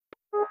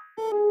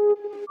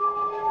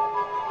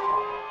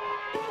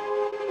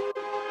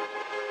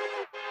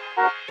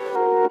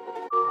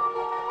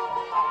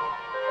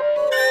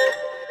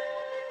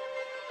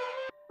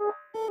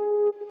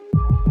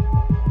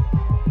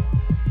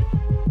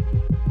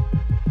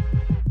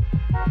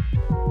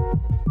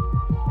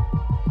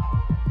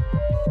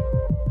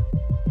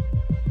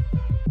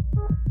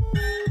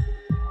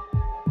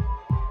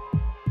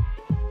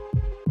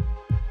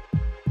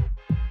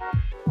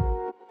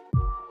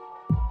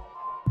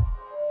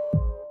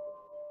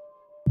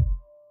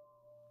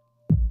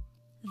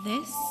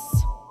This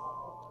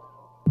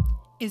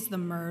is the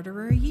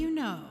murderer you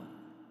know.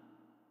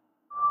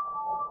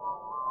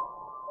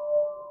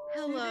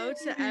 Hello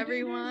to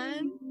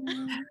everyone.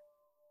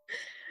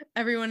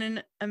 Everyone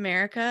in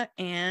America,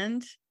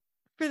 and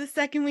for the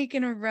second week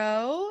in a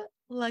row,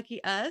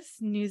 lucky us,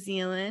 New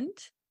Zealand.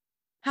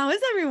 How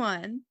is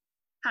everyone?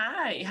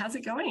 Hi, how's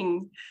it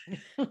going?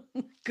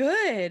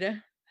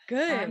 Good.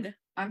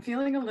 I'm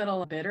feeling a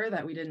little bitter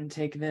that we didn't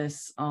take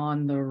this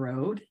on the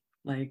road,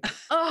 like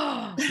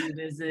to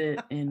visit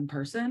in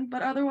person,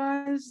 but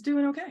otherwise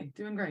doing okay,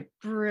 doing great.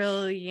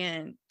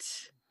 Brilliant.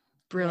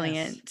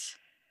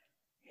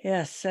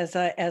 Yes, as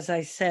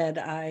I said,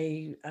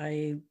 I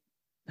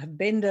have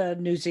been to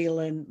New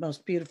Zealand,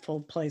 most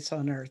beautiful place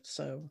on earth.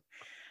 So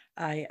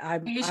I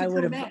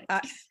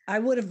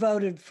would have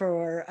voted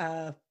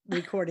for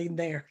recording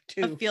there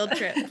too. A field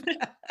trip.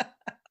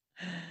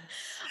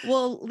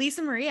 Well,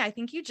 Lisa Marie, I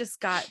think you just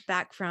got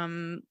back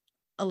from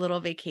a little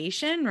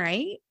vacation,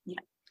 right?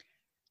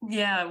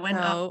 Yeah, I went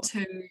up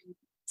to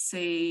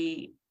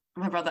see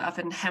my brother up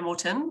in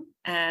Hamilton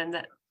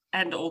and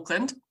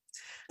Auckland.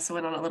 So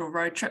I went on a little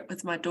road trip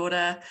with my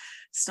daughter,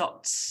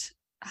 stopped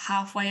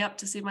halfway up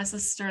to see my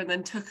sister, and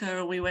then took her,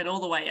 and we went all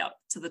the way up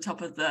to the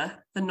top of the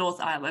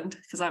North Island,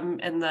 because I'm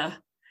in the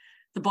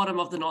bottom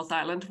of the North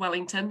Island,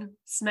 Wellington,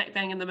 smack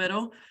bang in the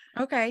middle.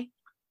 Okay.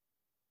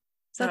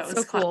 So That's it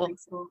was so cool.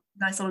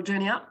 Nice little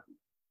journey up.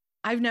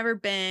 I've not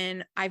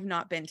been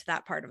to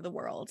that part of the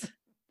world,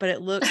 but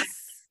it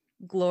looks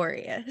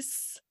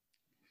glorious.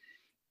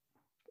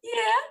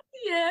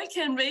 Yeah, it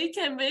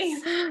can be.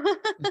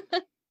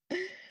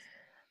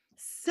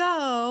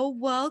 So,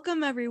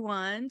 welcome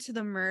everyone to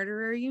the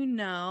Murderer You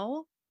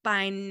Know.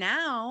 By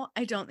now,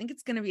 I don't think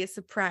it's going to be a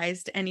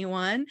surprise to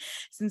anyone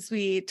since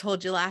we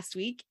told you last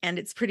week, and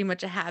it's pretty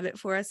much a habit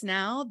for us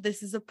now.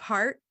 This is a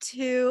part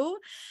 2.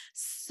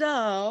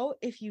 So,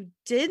 if you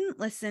didn't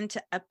listen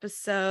to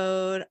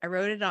episode, I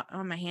wrote it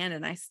on my hand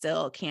and I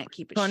still can't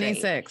keep it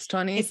 26,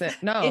 25.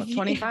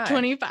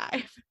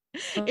 25.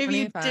 If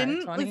you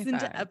didn't listen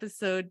to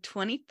episode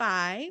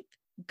 25,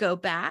 go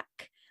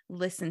back,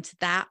 listen to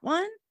that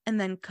one, and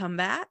then come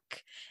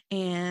back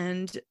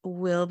and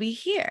we'll be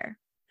here.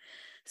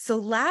 So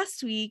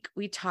last week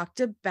we talked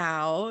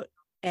about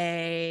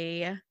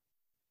a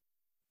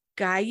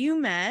guy you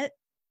met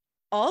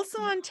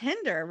also on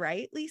Tinder,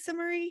 right, Lisa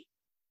Marie?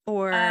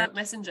 Or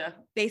Messenger.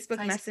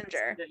 Facebook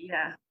Messenger.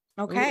 Yeah.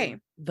 Okay. Ooh,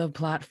 the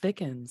plot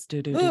thickens.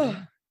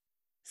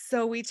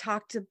 So we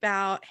talked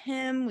about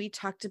him, we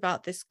talked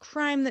about this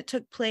crime that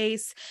took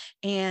place,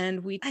 and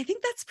I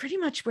think that's pretty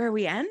much where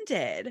we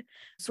ended.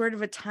 Sort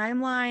of a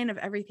timeline of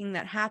everything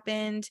that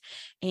happened.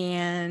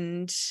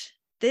 And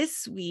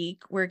this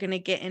week we're going to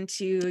get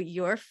into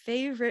your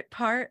favorite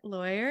part,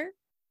 lawyer.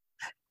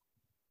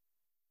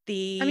 But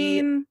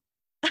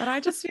I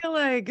just feel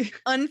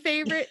like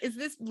unfavorite. Is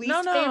this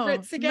least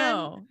favorites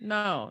again?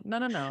 No.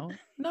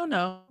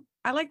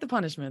 I like the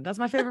punishment. That's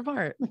my favorite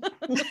part.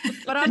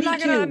 But I'm not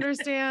going to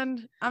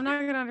understand. I'm not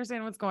going to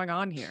understand what's going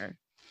on here.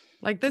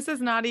 Like, this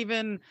is not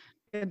even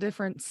a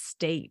different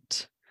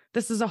state.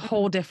 This is a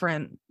whole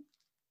different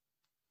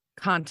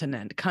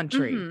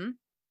country. Mm-hmm.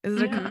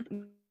 Is it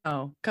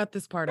no, cut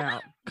this part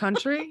out.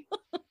 Country?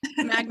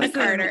 Magna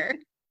Carta.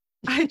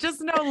 I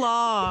just know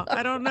law.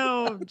 I don't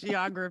know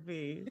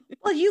geography.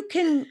 Well, you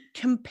can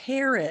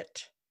compare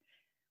it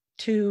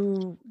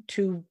to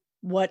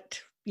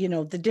what,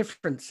 the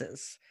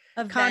differences.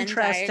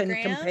 Contrast and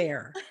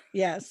compare.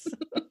 Yes.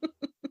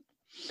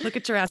 Look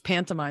at your ass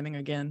pantomiming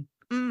again.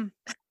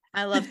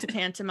 I love to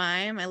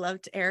pantomime. I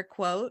love to air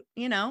quote,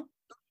 I'm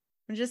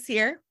just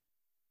here.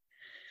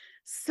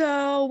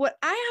 So what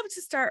I have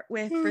to start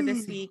with for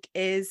this week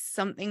is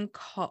something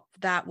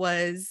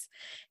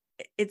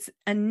it's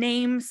a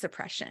name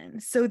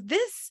suppression. So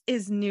this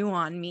is new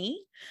on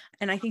me,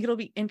 and I think it'll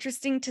be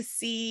interesting to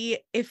see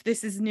if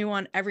this is new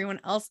on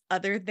everyone else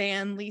other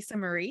than Lisa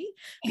Marie,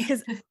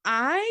 because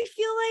I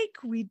feel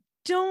like we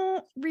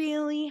don't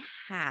really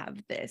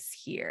have this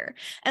here,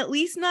 at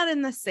least not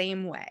in the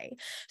same way.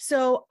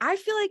 So I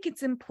feel like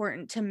it's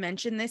important to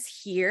mention this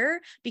here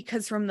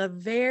because from the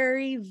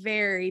very,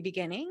 very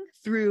beginning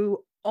through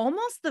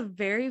almost the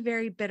very,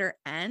 very bitter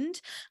end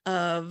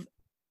of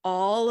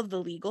all of the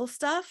legal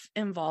stuff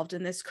involved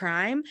in this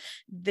crime,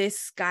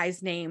 this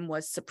guy's name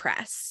was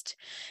suppressed.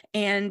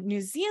 And New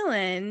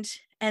Zealand,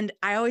 and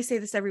I always say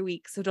this every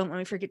week, so don't let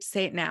me forget to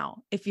say it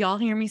now. If y'all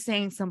hear me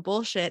saying some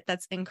bullshit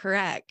that's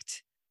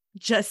incorrect,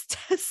 just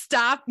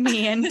stop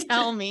me and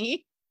tell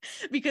me,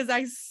 because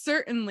I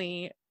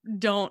certainly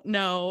don't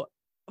know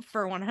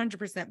for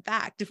 100%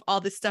 fact if all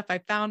this stuff I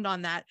found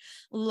on that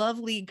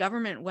lovely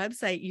government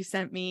website you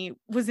sent me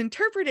was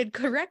interpreted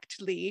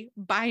correctly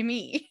by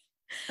me.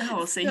 Oh,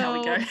 we'll see how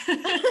we go.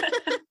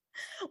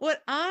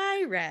 What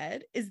I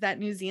read is that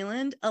New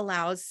Zealand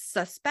allows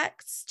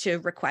suspects to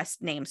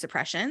request name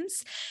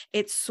suppressions.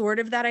 It's sort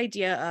of that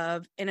idea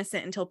of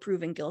innocent until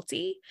proven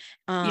guilty.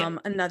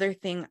 Another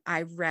thing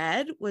I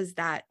read was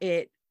that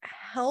it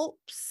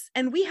helps,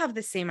 and we have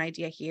the same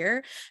idea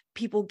here,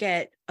 people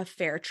get a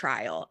fair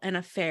trial and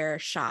a fair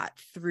shot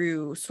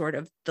through sort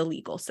of the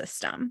legal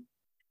system.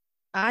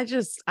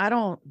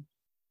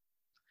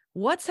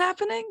 What's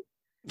happening?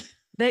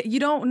 That you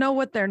don't know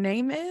what their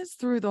name is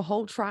through the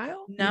whole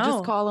trial? No. You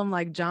just call him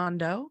like John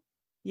Doe?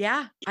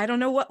 Yeah. I don't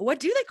know what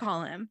do they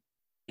call him?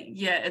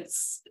 Yeah,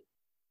 it's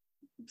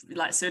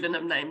like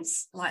pseudonym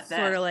names like that.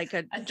 Sort of like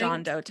a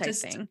John Doe type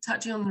just thing.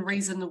 Touching on the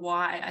reason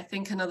why, I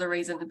think another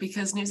reason,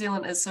 because New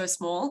Zealand is so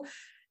small,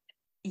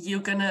 you're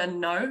going to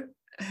know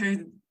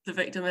who the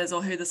victim is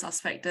or who the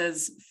suspect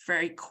is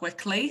very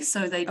quickly.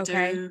 So they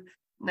do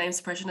name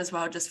suppression as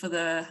well, just for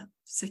the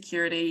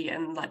security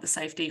and like the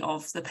safety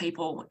of the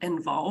people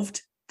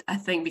involved. I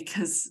think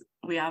because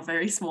we are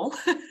very small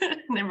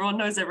and everyone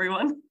knows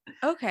everyone.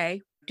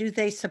 Okay. Do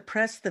they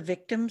suppress the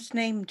victim's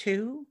name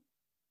too?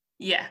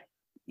 Yeah.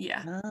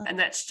 And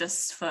that's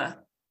just for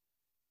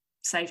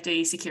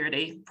safety,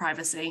 security,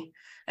 privacy.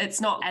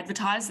 It's not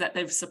advertised that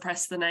they've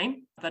suppressed the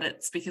name, but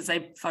it's because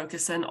they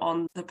focus in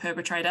on the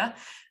perpetrator.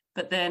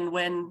 But then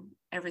when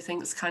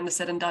everything's kind of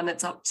said and done,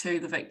 it's up to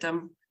the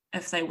victim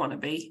if they want to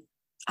be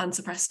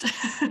unsuppressed,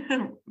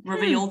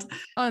 revealed.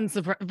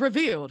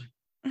 Revealed.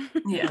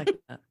 Yeah. Like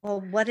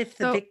well, what if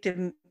the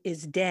victim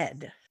is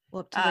dead?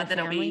 Well, up to their then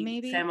family, it'll be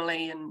maybe?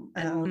 family and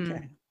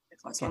okay. the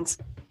close ones.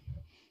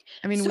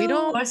 I mean,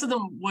 most of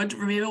them would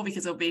reveal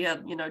because it'll be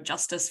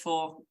justice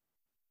for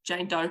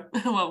Jane Doe.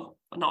 Well,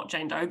 not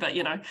Jane Doe, but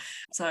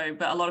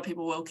but a lot of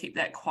people will keep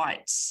that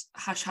quite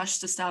hush hush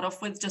to start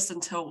off with, just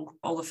until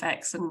all the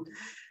facts and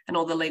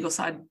all the legal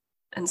side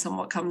and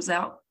somewhat comes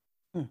out.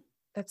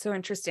 That's so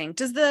interesting.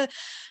 Does the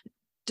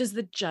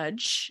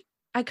judge,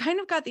 I kind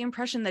of got the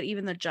impression that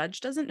even the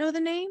judge doesn't know the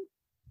name.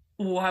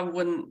 Oh, I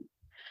wouldn't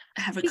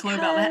have a clue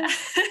about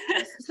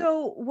that.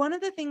 So one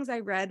of the things I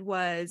read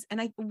was,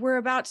 and we're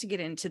about to get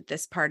into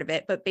this part of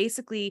it, but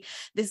basically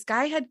this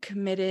guy had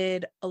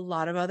committed a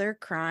lot of other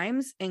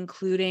crimes,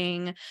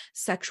 including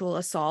sexual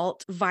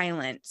assault,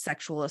 violent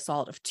sexual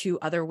assault of 2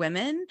 other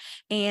women.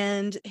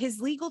 And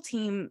his legal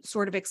team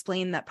sort of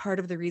explained that part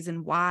of the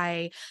reason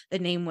why the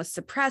name was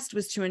suppressed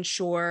was to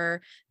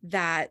ensure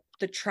that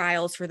the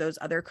trials for those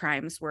other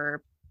crimes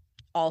were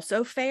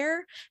also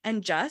fair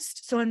and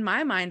just. So in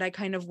my mind, I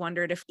kind of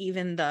wondered if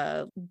even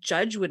the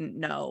judge wouldn't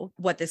know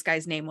what this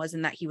guy's name was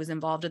and that he was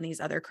involved in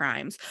these other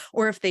crimes,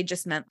 or if they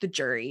just meant the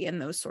jury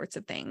and those sorts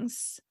of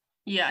things.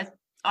 Yeah,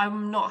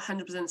 I'm not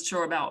 100%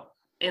 sure about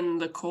in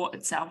the court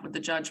itself with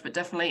the judge, but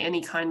definitely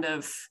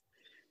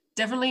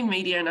definitely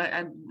media. And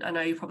I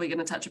know you're probably going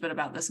to touch a bit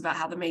about this, about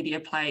how the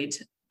media played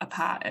a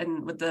part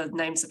in with the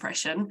name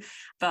suppression.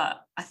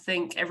 But I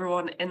think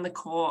everyone in the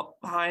court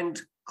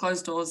behind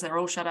closed doors, they're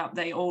all shut up,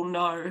 they all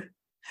know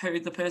who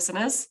the person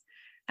is,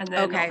 and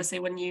then obviously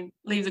when you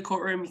leave the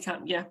courtroom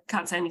you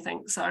can't say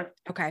anything.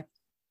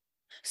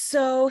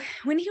 So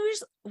when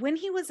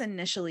he was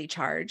initially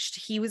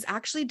charged, he was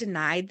actually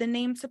denied the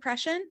name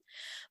suppression,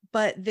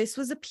 but this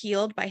was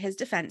appealed by his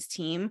defense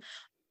team,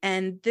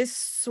 and this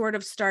sort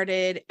of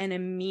started an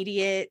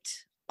immediate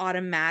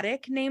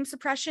automatic name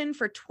suppression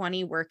for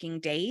 20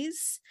 working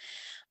days.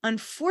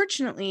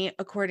 Unfortunately,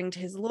 according to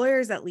his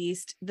lawyers, at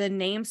least, the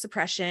name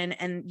suppression,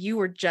 and you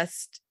were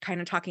just kind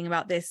of talking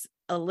about this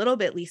a little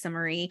bit, Lisa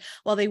Marie,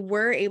 while they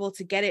were able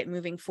to get it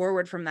moving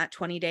forward from that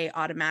 20-day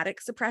automatic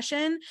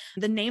suppression,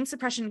 the name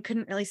suppression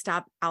couldn't really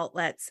stop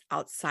outlets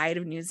outside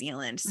of New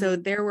Zealand. So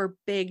there were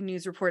big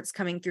news reports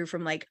coming through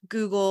from like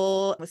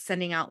Google was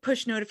sending out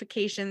push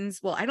notifications.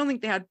 Well, I don't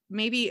think they had,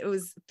 maybe it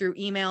was through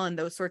email and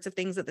those sorts of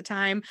things at the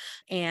time.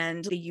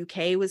 And the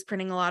UK was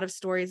printing a lot of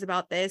stories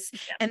about this. Yeah.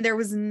 And there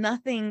was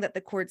nothing that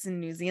the courts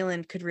in New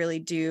Zealand could really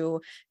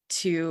do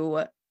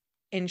to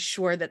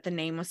ensure that the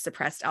name was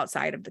suppressed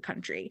outside of the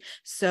country.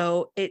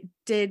 So it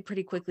did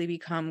pretty quickly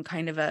become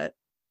kind of a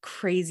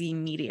crazy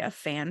media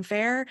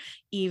fanfare,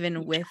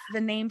 even with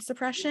the name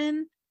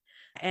suppression.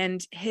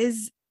 And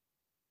his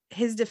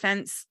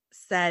defense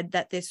said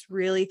that this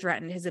really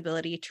threatened his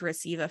ability to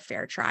receive a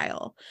fair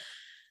trial.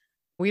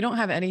 We don't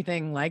have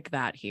anything like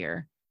that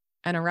here.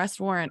 An arrest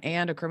warrant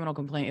and a criminal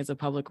complaint is a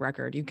public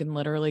record. You can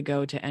literally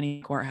go to any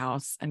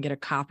courthouse and get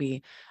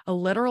a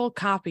literal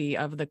copy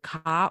of the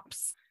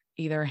cop's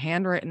either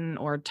handwritten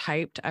or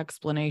typed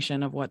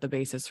explanation of what the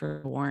basis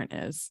for the warrant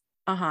is.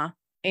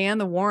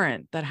 And the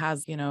warrant that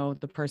has,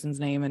 the person's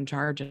name and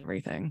charge and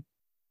everything.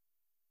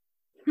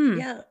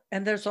 Yeah.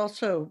 And there's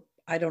also,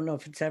 I don't know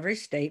if it's every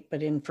state,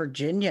 but in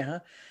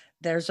Virginia,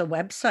 there's a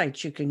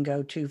website you can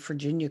go to,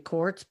 Virginia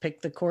courts,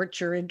 pick the court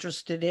you're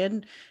interested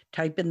in,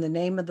 type in the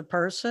name of the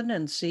person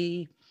and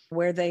see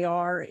where they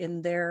are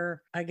in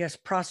their, I guess,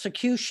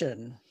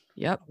 prosecution.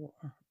 Yep.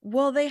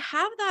 Well, they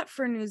have that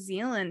for New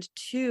Zealand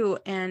too.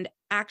 And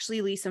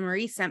actually, Lisa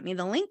Marie sent me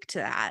the link to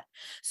that.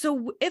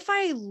 So if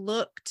I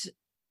looked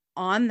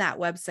on that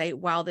website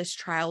while this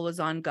trial was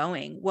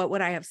ongoing, what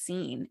would I have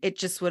seen? It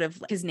just would have,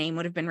 his name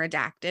would have been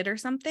redacted or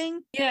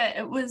something. Yeah,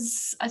 it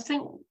was, I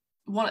think,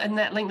 one in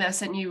that link that I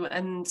sent you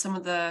and some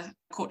of the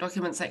court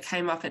documents that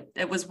came up,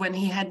 it was when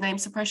he had name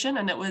suppression,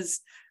 and it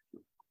was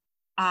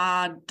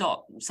R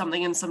dot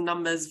something and some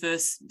numbers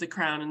versus the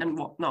crown and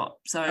whatnot.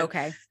 So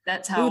okay,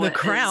 that's how the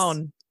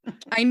crown.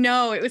 I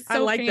know, it was so I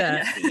like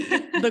fancy.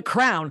 that. The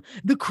crown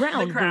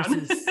crown.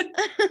 versus.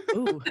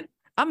 Ooh,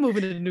 I'm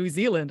moving to New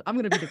Zealand. I'm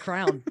gonna be the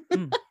crown.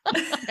 Mm.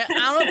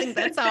 I don't think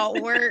that's how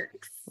it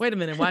works. Wait a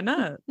minute, why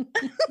not?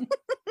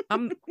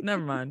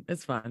 Never mind.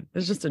 It's fine.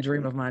 It's just a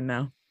dream of mine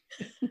now.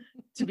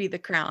 To be the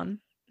crown.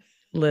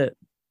 Lit.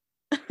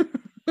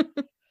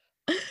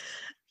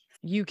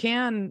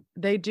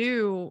 They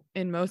do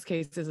in most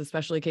cases,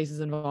 especially cases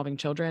involving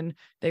children,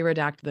 they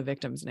redact the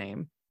victim's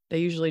name. They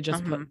usually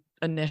just put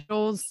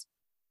initials,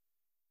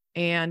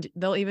 and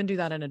they'll even do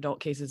that in adult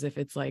cases if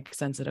it's like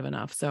sensitive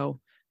enough. So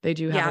they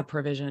do have a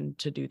provision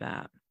to do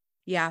that.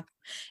 Yeah.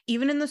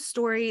 Even in the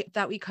story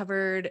that we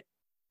covered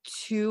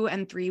 2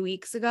 and 3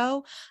 weeks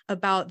ago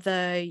about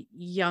the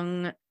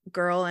young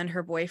girl and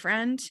her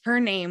boyfriend, her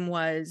name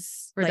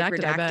was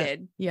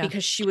redacted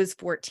because she was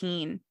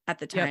 14 at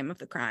the time of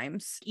the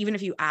crimes. Even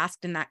if you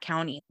asked in that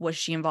county, was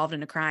she involved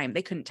in a crime?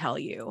 They couldn't tell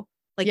you.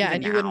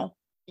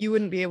 And you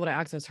wouldn't be able to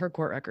access her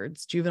court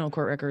records. Juvenile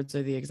court records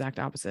are the exact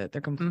opposite. They're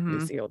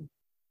completely sealed.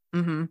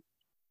 Mm-hmm.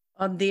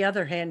 On the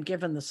other hand,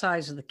 given the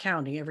size of the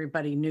county,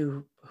 everybody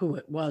knew who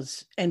it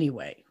was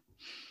anyway.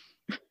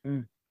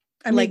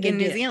 I mean, in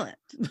New Zealand.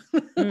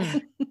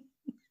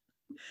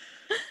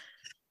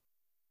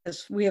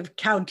 Yes, we have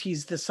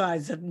counties the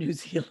size of New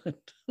Zealand.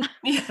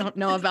 I don't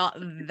know about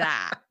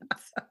that.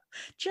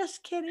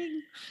 Just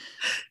kidding.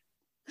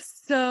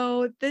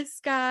 So this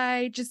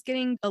guy, just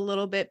getting a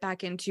little bit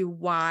back into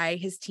why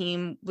his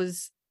team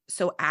was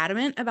so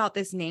adamant about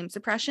this name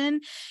suppression.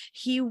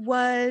 He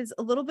was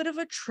a little bit of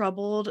a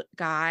troubled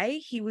guy.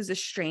 He was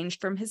estranged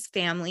from his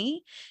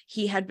family.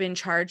 He had been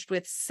charged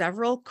with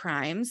several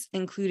crimes,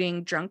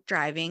 including drunk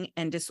driving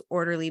and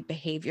disorderly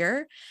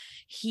behavior.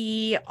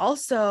 He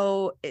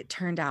also, it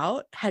turned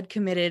out, had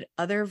committed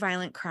other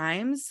violent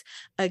crimes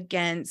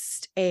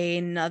against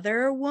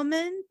another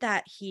woman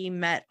that he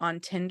met on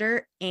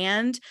Tinder.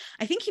 And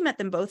I think he met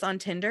them both on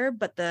Tinder,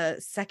 but the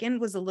second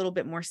was a little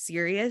bit more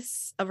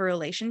serious of a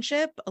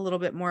relationship, a little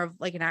bit more of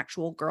like an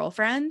actual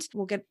girlfriend.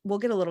 We'll get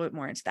a little bit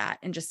more into that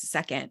in just a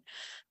second.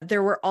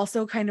 There were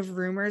also kind of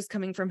rumors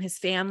coming from his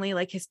family,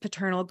 like his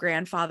paternal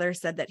grandfather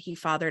said that he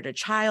fathered a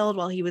child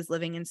while he was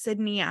living in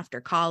Sydney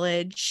after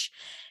college.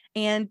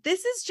 And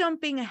this is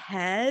jumping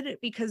ahead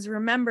because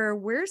remember,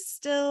 we're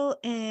still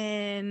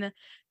in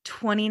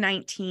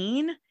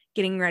 2019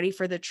 getting ready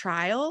for the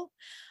trial.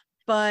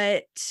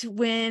 But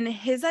when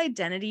his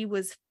identity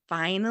was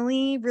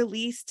finally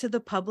released to the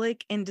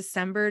public in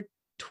December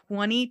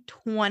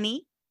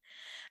 2020,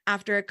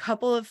 after a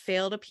couple of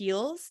failed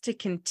appeals to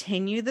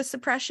continue the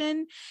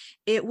suppression,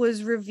 it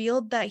was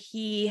revealed that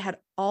he had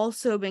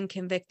also been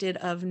convicted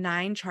of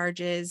 9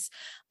 charges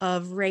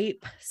of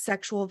rape,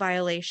 sexual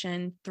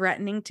violation,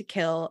 threatening to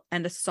kill,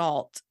 and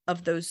assault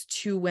of those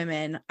 2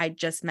 women I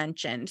just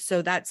mentioned.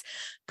 So that's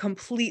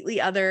completely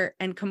other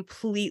and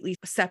completely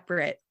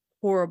separate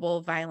horrible,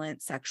 violent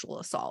sexual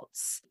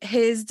assaults.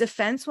 His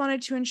defense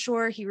wanted to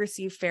ensure he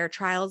received fair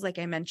trials, like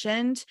I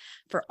mentioned,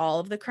 for all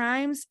of the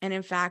crimes. And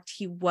in fact,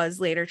 he was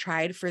later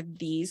tried for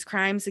these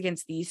crimes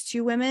against these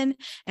 2 women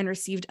and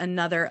received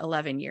another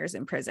 11 years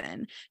in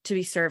prison to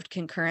be served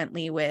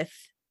concurrently with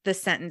the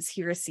sentence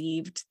he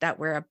received that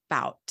we're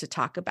about to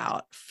talk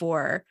about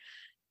for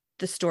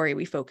the story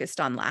we focused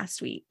on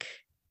last week.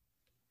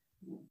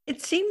 It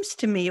seems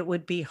to me it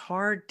would be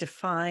hard to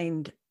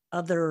find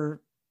other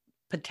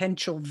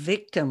potential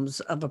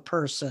victims of a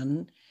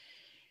person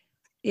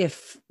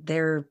if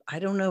I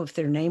don't know if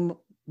their name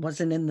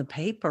wasn't in the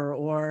paper,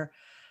 or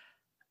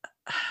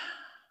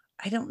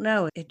I don't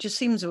know. It just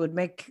seems it would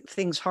make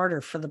things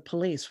harder for the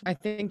police. I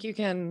think you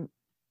can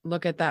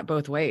look at that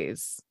both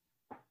ways.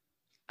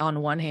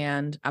 On one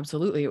hand,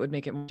 absolutely, it would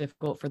make it more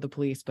difficult for the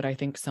police. But I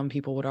think some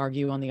people would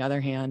argue, on the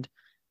other hand,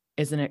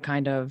 isn't it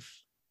kind of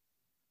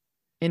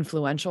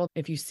influential?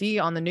 If you see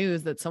on the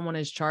news that someone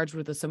is charged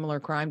with a similar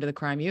crime to the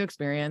crime you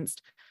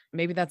experienced,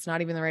 maybe that's not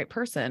even the right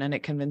person, and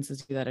it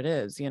convinces you that it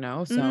is, So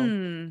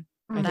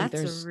I think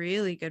there's a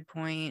really good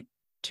point.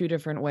 2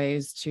 different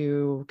ways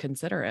to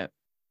consider it.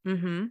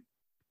 Mm-hmm.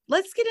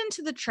 Let's get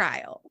into the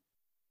trial.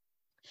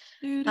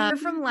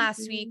 From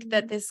last week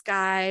that this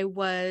guy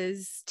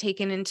was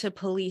taken into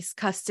police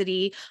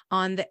custody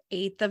on the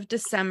 8th of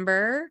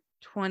December,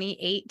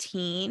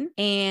 2018.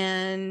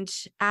 And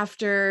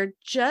after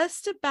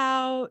just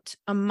about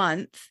a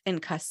month in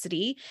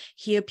custody,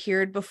 he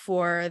appeared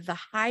before the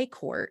High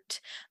Court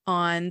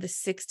on the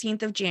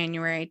 16th of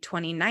January,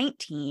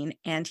 2019,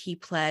 and he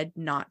pled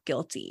not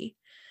guilty.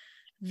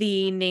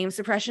 The name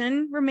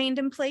suppression remained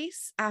in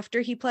place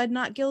after he pled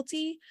not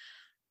guilty.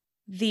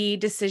 The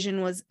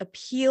decision was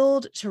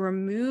appealed to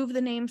remove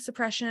the name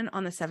suppression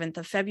on the 7th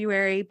of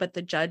February, but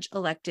the judge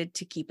elected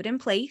to keep it in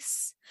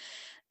place.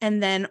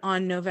 And then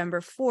on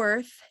November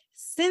 4th,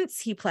 since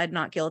he pled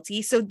not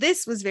guilty. So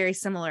this was very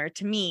similar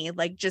to me,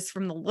 like just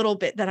from the little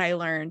bit that I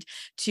learned,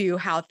 to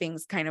how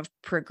things kind of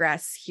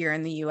progress here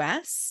in the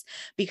US,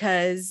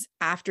 because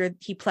after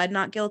he pled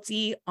not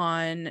guilty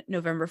on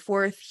November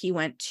 4th, he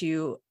went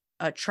to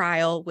a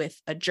trial with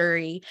a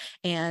jury,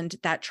 and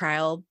that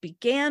trial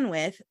began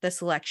with the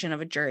selection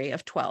of a jury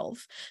of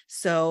 12.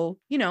 So,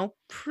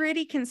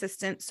 pretty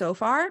consistent so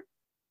far.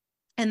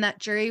 And that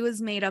jury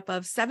was made up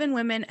of 7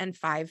 women and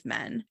 5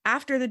 men.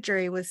 After the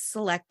jury was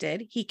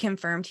selected, he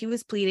confirmed he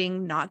was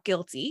pleading not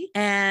guilty,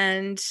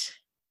 and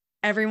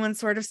everyone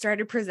sort of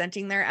started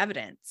presenting their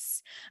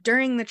evidence.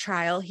 During the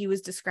trial, he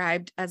was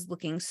described as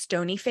looking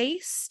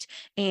stony-faced,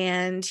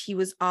 and he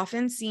was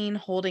often seen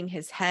holding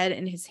his head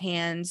in his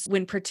hands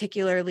when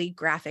particularly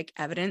graphic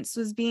evidence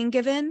was being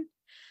given.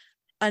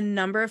 A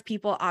number of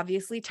people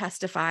obviously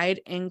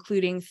testified,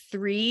 including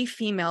 3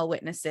 female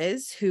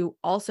witnesses who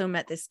also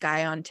met this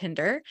guy on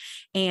Tinder.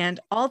 And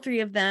all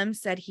 3 of them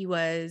said he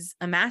was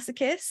a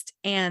masochist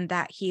and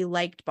that he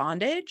liked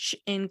bondage,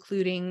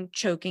 including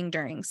choking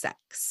during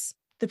sex.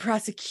 The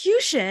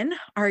prosecution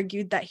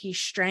argued that he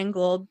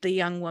strangled the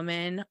young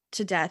woman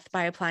to death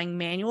by applying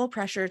manual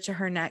pressure to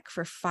her neck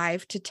for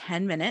 5 to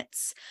 10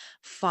 minutes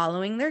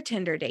following their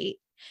Tinder date.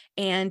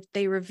 And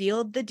they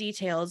revealed the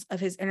details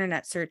of his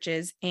internet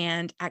searches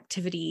and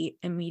activity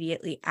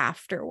immediately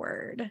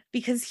afterward,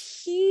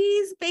 because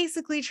he's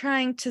basically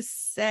trying to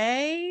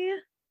say,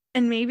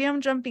 and maybe I'm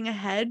jumping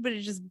ahead, but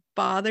it just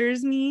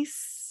bothers me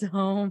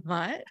so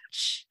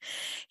much.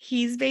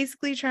 He's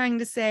basically trying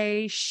to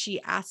say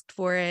she asked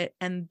for it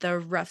and the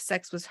rough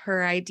sex was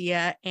her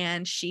idea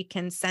and she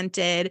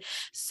consented.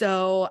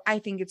 So I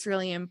think it's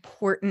really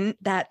important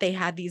that they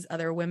had these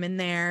other women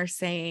there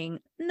saying,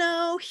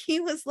 no, he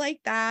was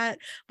like that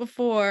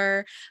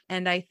before.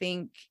 And I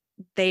think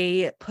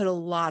they put a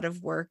lot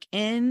of work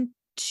in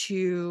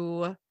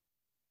to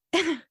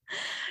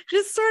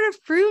just sort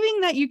of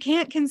proving that you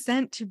can't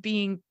consent to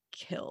being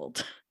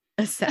killed,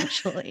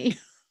 essentially,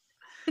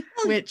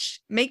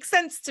 which makes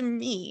sense to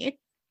me.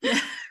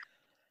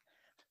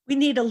 We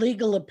need a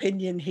legal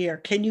opinion here.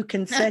 Can you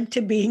consent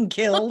to being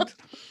killed?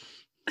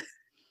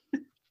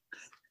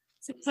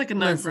 Seems like a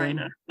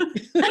no-brainer.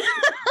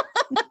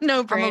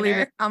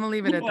 No-brainer. I'm gonna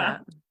leave it at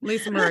that.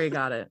 Lisa Marie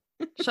got it.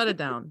 Shut it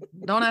down.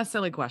 Don't ask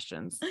silly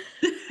questions.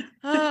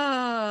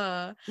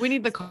 We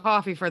need the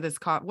coffee for this.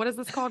 What is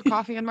this called?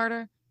 Coffee and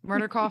murder?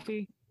 Murder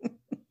coffee?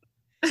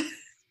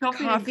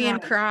 Coffee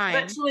and crime.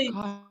 Actually,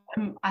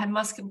 I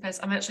must confess,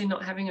 I'm actually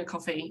not having a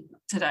coffee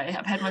today.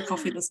 I've had my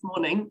coffee this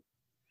morning,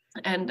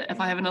 and if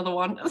I have another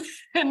one,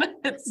 then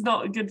it's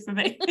not good for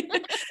me.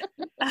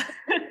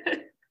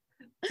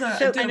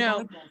 so I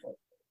know.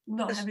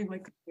 Not having my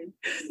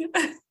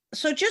coffee.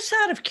 So just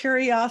out of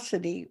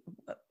curiosity,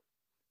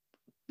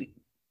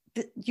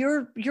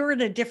 you're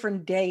in a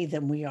different day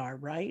than we are,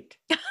 right?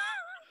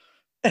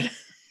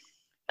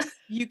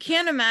 You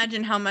can't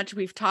imagine how much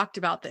we've talked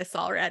about this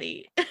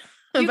already.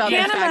 You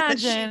can't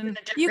imagine.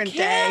 You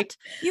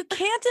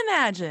can't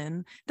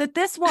imagine that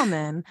this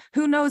woman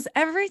who knows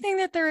everything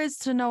that there is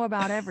to know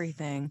about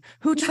everything,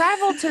 who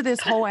traveled to this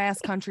whole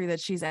ass country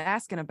that she's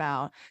asking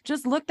about,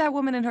 just looked that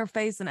woman in her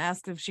face and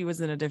asked if she was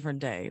in a different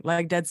day.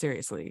 Like, dead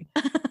seriously.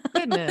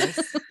 Goodness.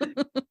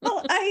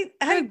 Well,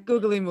 I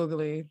googly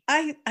moogly.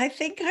 I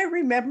think I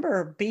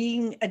remember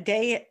being a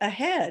day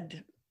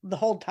ahead the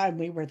whole time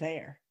we were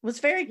there. It was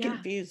very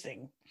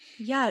confusing.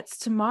 Yeah, it's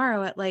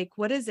tomorrow at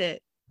what is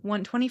it?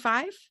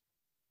 1:25?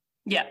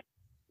 Yeah.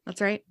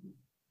 That's right.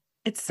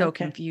 It's so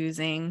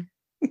confusing.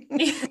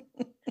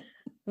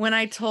 When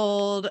I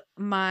told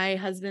my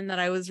husband that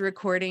I was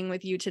recording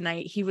with you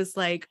tonight, he was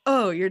like,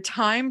 "Oh, you're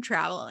time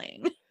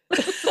traveling."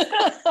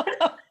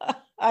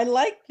 I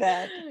like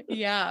that.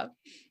 Yeah.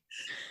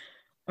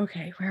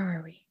 Okay, where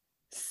were we?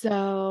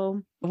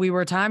 So we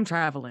were time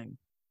traveling,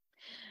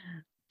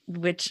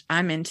 which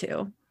I'm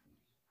into.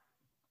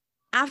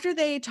 After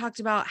they talked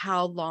about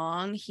how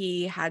long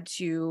he had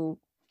to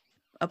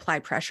apply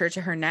pressure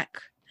to her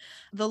neck,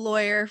 the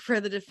lawyer for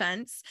the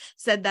defense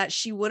said that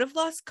she would have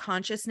lost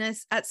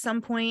consciousness at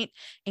some point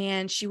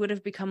and she would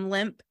have become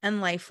limp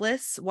and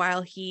lifeless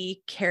while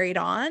he carried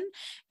on,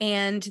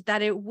 and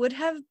that it would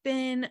have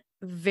been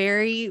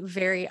very,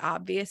 very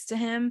obvious to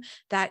him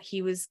that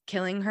he was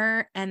killing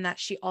her and that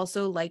she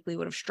also likely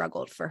would have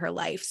struggled for her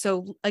life.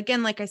 So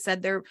again, like I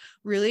said, they're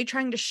really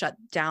trying to shut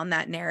down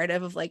that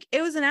narrative of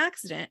it was an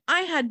accident. I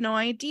had no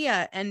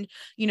idea. And,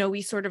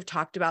 we sort of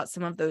talked about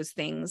some of those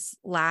things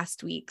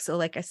last week. So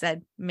like I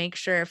said, make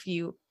sure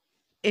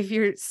if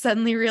you're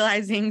suddenly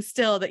realizing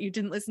still that you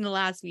didn't listen to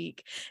last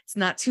week, it's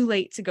not too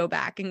late to go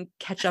back and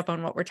catch up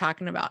on what we're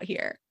talking about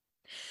here.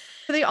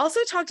 They also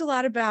talked a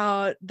lot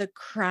about the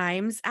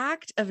Crimes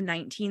Act of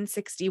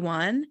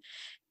 1961,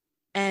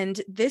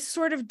 and this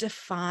sort of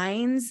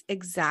defines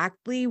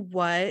exactly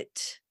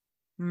what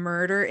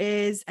murder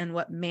is and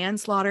what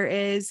manslaughter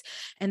is.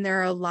 And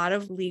there are a lot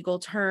of legal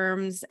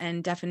terms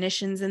and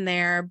definitions in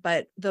there,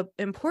 but the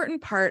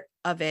important part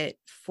of it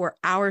for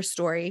our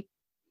story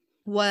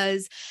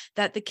was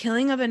that the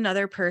killing of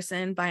another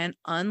person by an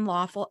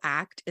unlawful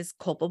act is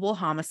culpable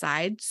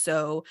homicide.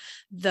 So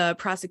the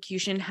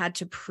prosecution had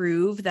to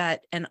prove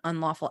that an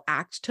unlawful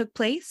act took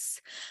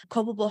place.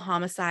 Culpable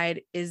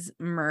homicide is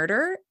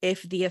murder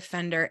if the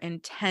offender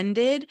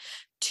intended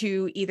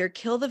to either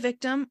kill the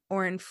victim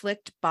or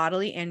inflict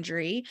bodily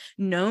injury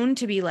known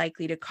to be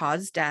likely to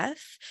cause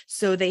death.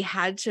 So they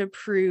had to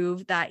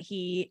prove that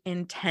he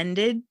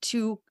intended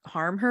to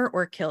harm her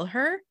or kill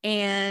her.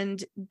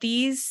 And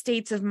these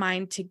states of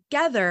mind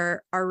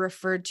together are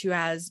referred to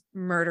as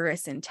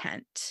murderous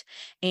intent.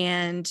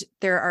 And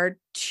there are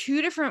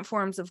two different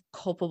forms of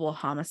culpable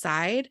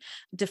homicide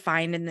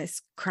defined in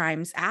this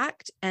Crimes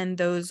Act, and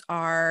those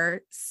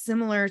are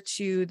similar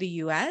to the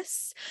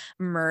US: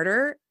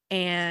 murder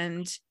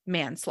and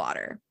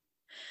manslaughter.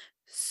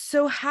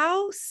 So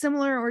how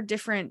similar or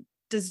different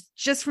does,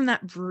 just from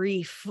that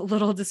brief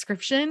little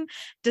description,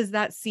 does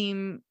that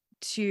seem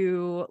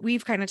to,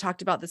 we've kind of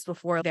talked about this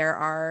before, there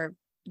are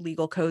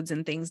legal codes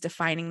and things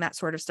defining that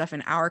sort of stuff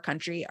in our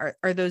country.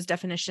 Are those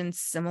definitions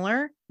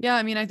similar? Yeah,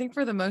 I mean, I think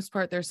for the most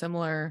part, they're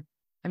similar.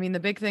 I mean, the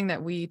big thing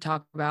that we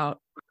talk about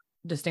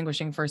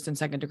distinguishing first and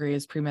second degree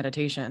is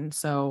premeditation.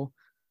 So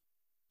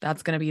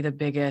that's going to be the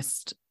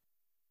biggest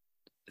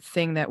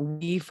thing that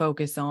we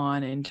focus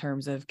on in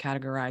terms of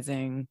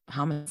categorizing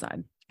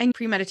homicide. And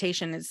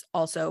premeditation is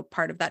also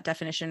part of that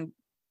definition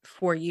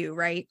for you,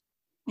 right?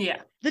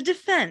 Yeah. The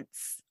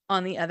defense,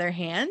 on the other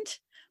hand,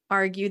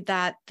 argued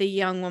that the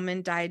young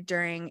woman died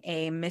during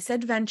a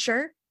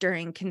misadventure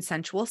during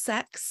consensual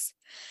sex.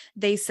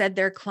 They said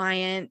their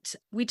client,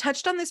 we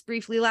touched on this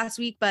briefly last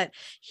week, but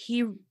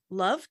he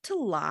loved to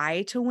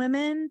lie to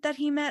women that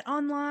he met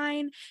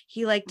online.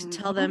 He liked to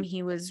tell them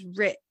he was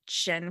rich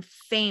and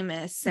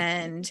famous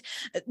and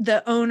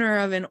the owner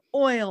of an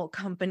oil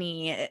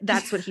company.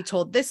 That's what he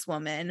told this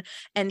woman.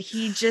 And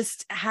he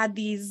just had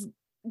these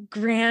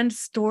grand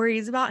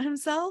stories about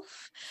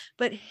himself.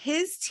 But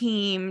his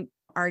team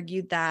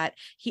argued that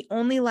he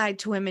only lied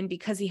to women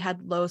because he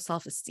had low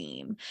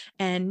self-esteem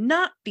and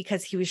not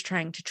because he was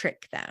trying to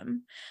trick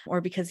them or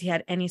because he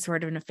had any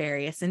sort of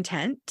nefarious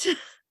intent.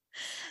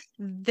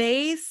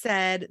 They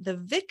said the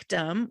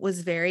victim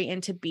was very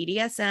into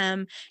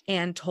BDSM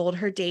and told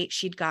her date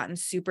she'd gotten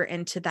super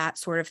into that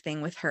sort of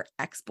thing with her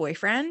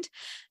ex-boyfriend.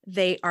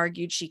 They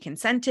argued she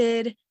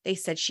consented. They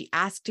said she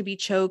asked to be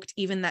choked,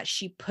 even that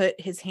she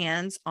put his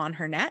hands on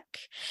her neck,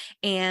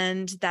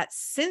 and that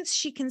since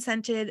she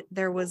consented,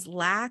 there was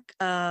lack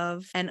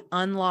of an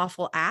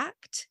unlawful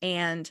act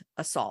and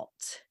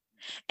assault.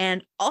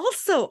 And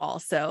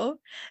also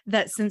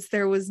that since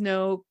there was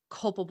no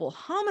culpable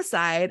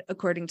homicide,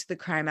 according to the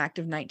Crime Act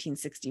of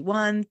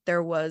 1961,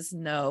 there was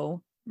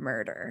no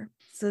murder.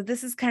 So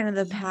this is kind of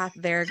the path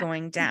they're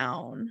going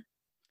down.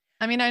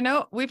 I mean, I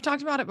know we've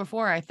talked about it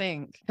before. I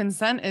think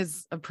consent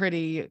is a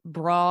pretty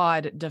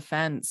broad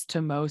defense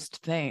to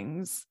most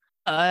things.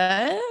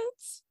 I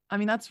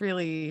mean, that's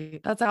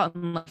out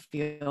in left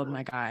field,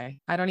 my guy.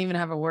 I don't even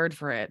have a word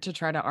for it to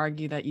try to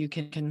argue that you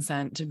can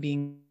consent to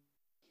being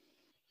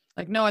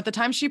like, no, at the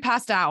time she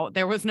passed out,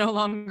 there was no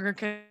longer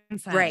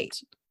consent.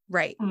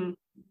 Right.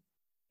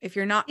 If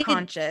you're not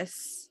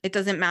conscious, it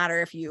doesn't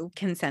matter if you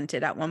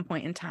consented at one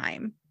point in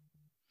time.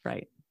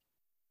 Right.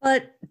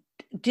 But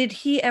did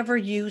he ever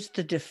use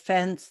the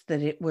defense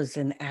that it was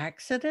an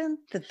accident,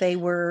 that they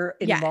were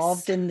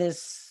involved in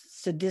this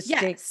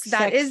sadistic? Yes,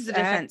 that is the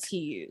defense he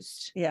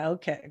used. Yeah.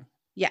 Okay.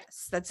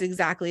 Yes, that's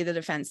exactly the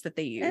defense that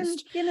they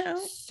used. And,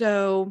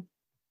 so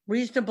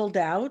reasonable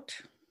doubt.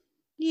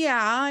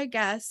 Yeah, I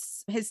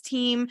guess his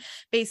team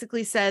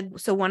basically said,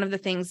 so one of the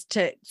things,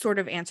 to sort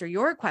of answer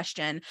your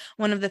question,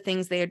 one of the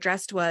things they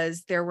addressed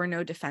was there were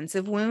no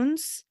defensive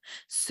wounds.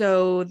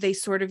 So they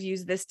sort of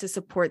used this to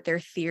support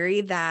their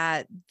theory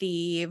that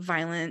the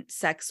violent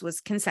sex was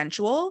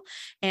consensual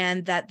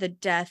and that the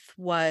death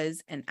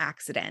was an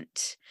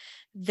accident.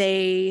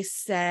 They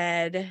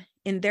said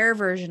in their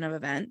version of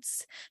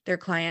events, their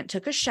client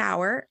took a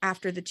shower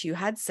after the two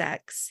had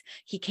sex.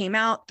 He came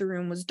out, the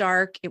room was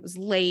dark, it was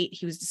late,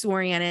 he was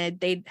disoriented,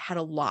 they'd had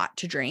a lot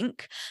to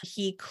drink.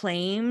 He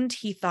claimed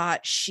he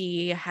thought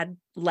she had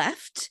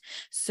left,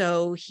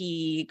 so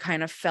he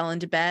kind of fell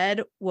into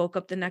bed, woke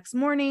up the next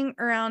morning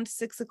around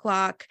 6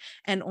 o'clock,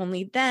 and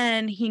only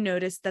then he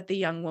noticed that the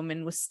young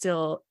woman was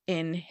still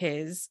in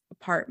his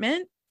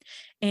apartment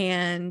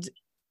and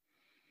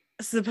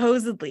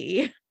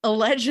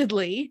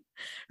allegedly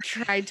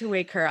tried to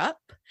wake her up.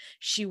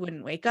 She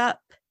wouldn't wake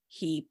up.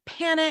 He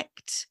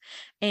panicked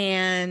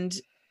and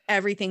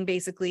everything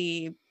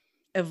basically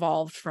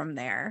evolved from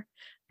there.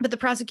 But the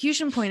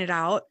prosecution pointed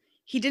out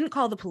he didn't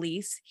call the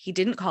police. He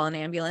didn't call an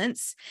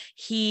ambulance.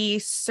 He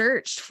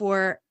searched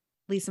for,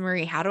 Lisa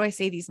Marie, how do I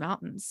say these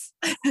mountains?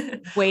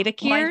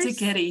 Waitakere?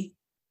 Waitakere.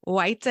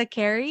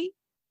 Waitakere?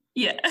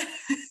 Yeah.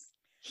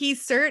 He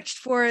searched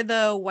for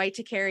the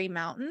Waitakere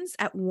Mountains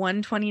at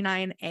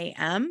 1:29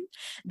 a.m.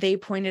 They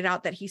pointed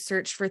out that he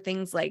searched for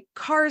things like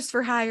cars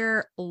for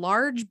hire,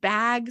 large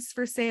bags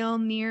for sale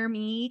near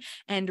me,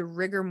 and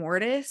rigor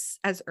mortis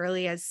as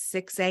early as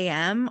 6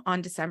 a.m.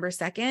 on December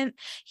 2nd.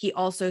 He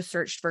also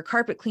searched for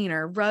carpet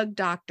cleaner, rug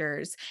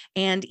doctors,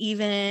 and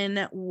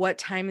even what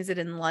time is it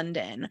in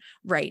London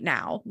right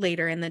now,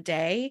 later in the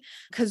day.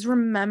 Because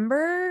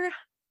remember,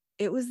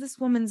 it was this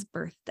woman's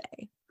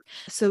birthday.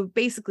 So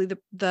basically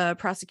the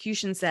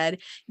prosecution said,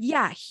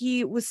 yeah,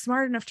 he was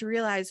smart enough to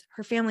realize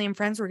her family and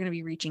friends were going to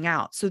be reaching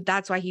out. So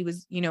that's why he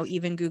was,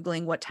 even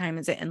Googling what time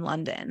is it in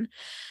London.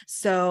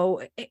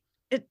 So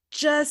it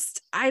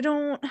just,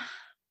 well,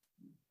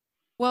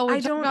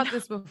 we talked about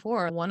this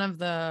before. One of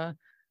the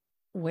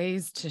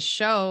ways to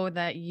show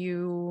that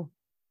you,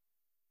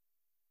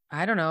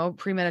 I don't know,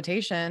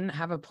 premeditation,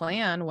 have a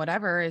plan,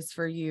 whatever, is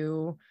for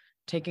you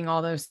taking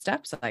all those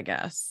steps, I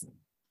guess.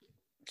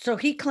 So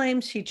he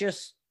claims he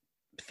just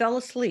fell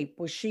asleep.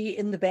 Was she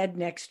in the bed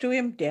next to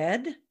him,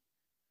 dead?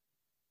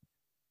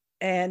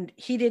 And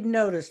he didn't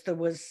notice there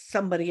was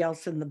somebody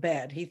else in the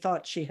bed. He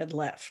thought she had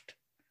left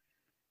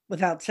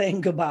without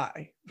saying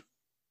goodbye.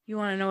 You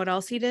want to know what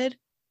else he did?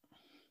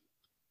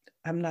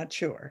 I'm not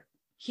sure.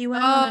 He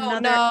went on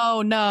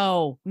another.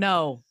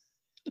 No.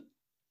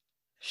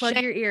 Plug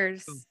your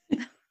ears.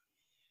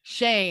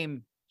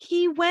 Shame.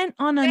 He went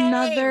on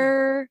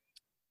another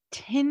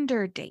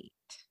Tinder date.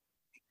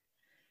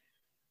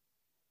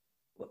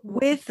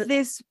 With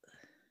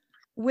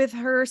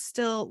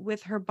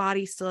her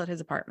body still at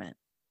his apartment.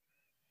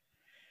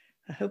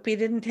 I hope he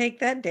didn't take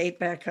that date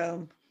back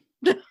home.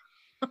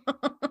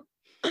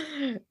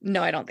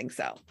 No, I don't think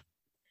so.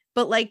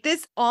 But like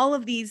this, all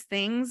of these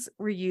things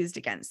were used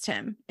against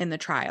him in the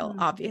trial.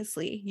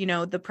 Obviously,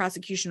 the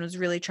prosecution was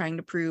really trying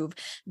to prove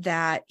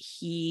that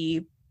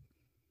he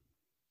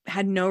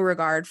had no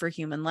regard for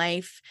human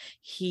life.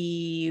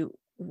 He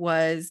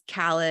was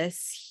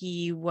callous,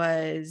 he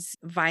was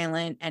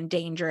violent and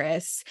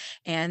dangerous,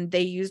 and they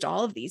used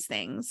all of these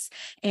things.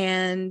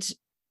 And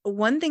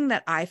one thing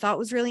that I thought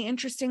was really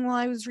interesting while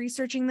I was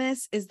researching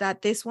this is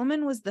that this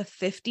woman was the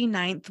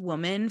 59th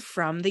woman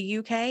from the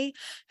UK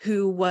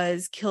who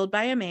was killed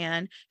by a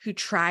man who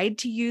tried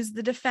to use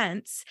the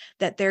defense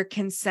that their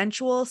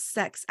consensual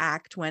sex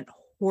act went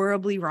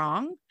horribly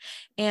wrong.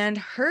 And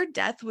her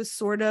death was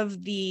sort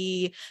of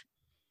the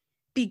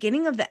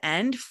beginning of the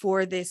end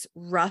for this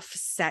rough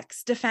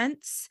sex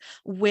defense,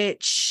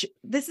 which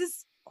this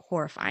is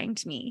horrifying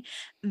to me.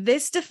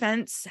 This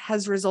defense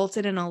has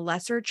resulted in a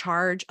lesser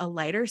charge, a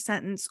lighter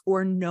sentence,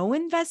 or no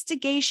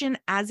investigation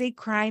as a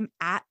crime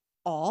at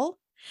all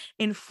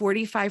in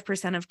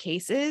 45% of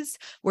cases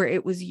where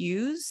it was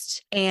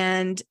used.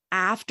 And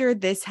after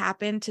this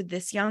happened to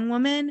this young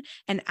woman,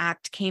 an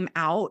act came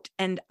out,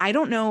 and I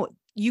don't know,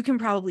 you can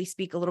probably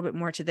speak a little bit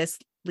more to this,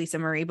 Lisa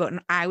Marie, but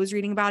when I was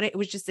reading about it, it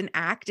was just an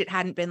act. It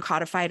hadn't been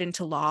codified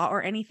into law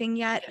or anything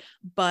yet,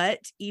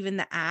 but even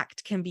the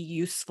act can be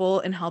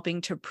useful in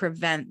helping to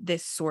prevent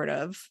this sort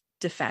of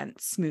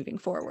defense moving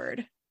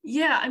forward.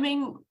 Yeah, I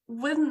mean,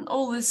 when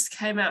all this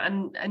came out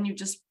and you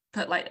just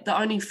put like the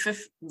only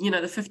the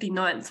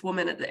 59th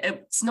woman,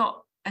 it's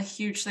not a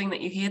huge thing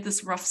that you hear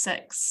this rough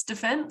sex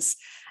defense.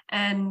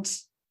 And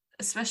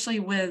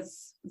especially with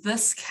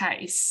this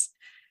case,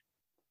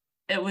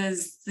 it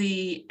was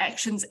the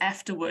actions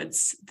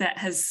afterwards that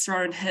has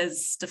thrown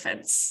his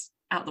defense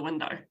out the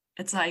window.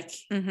 It's like,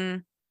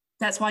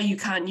 that's why you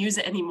can't use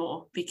it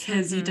anymore,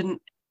 because you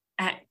didn't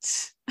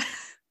act.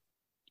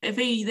 If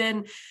he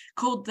then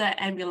called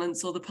the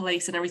ambulance or the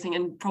police and everything,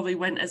 and probably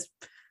went as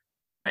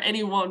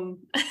anyone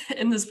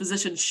in this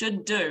position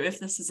should do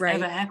if this has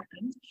ever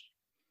happened,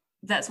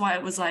 that's why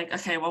it was like,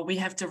 okay, well, we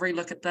have to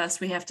relook at this.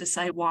 We have to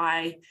say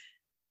why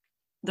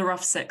the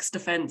rough sex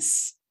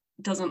defense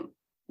doesn't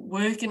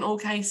work in all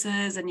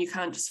cases, and you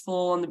can't just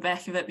fall on the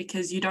back of it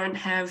because you don't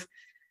have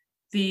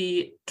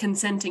the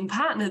consenting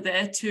partner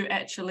there to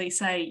actually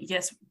say,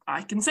 yes,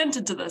 I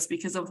consented to this,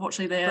 because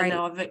unfortunately they are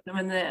now a victim,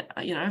 and they're,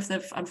 if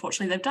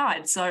they've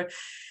died. So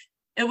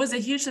it was a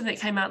huge thing that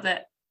came out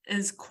that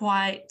is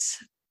quite,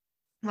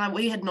 like,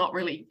 we had not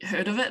really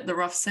heard of it, the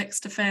rough sex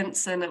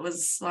defense, and it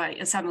was like,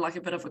 it sounded like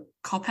a bit of a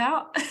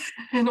cop-out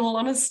in all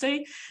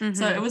honesty.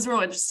 So it was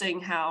real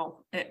interesting how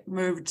it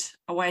moved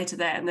away to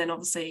that and then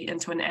obviously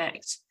into an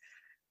act.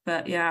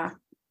 But yeah.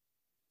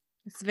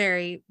 It's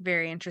very,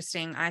 very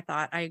interesting. I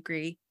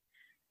agree.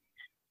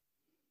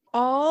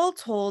 All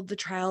told, the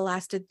trial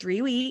lasted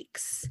 3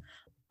 weeks.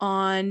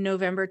 On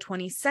November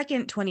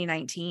 22nd,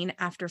 2019,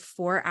 after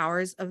 4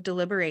 hours of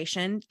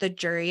deliberation, the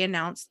jury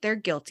announced their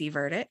guilty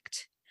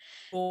verdict.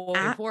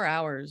 4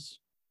 hours.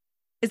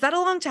 Is that a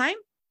long time?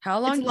 How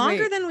long? It's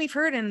longer than we've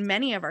heard in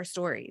many of our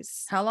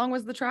stories. How long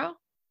was the trial?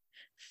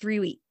 3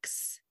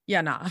 weeks.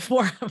 Yeah, nah.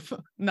 4.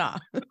 Nah.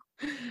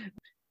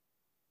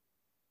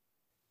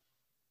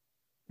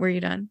 Were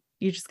you done?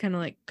 You just kind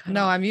of like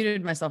no, I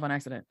muted myself on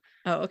accident.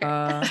 Oh,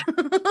 okay.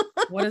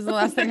 What is the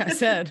last thing I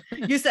said?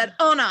 You said,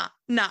 oh, nah.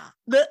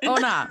 Oh,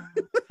 nah.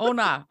 Oh,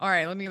 nah. All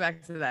right, let me get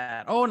back to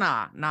that. Oh,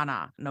 nah.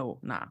 No,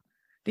 nah.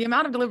 the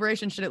amount of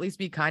deliberation should at least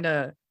be kind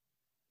of,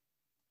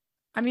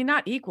 I mean,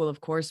 not equal,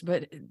 of course,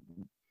 but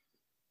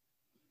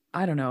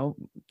I don't know,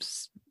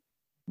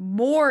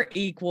 more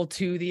equal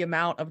to the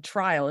amount of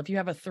trial. If you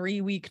have a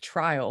 3-week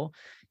trial,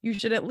 you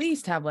should at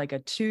least have like a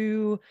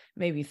 2,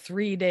 maybe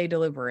 3-day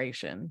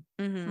deliberation,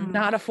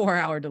 not a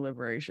 4-hour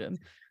deliberation.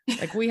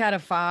 Like we had a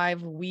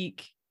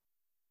 5-week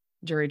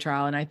jury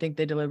trial, and I think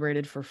they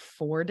deliberated for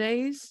 4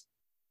 days.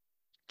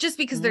 Just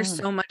because there's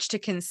so much to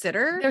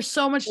consider. There's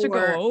so much to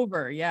go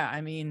over. Yeah. I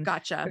mean,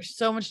 gotcha. There's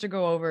so much to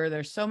go over.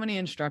 There's so many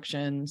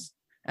instructions.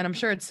 And I'm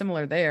sure it's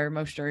similar there.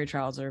 Most jury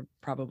trials are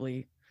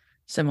probably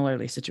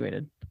similarly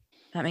situated.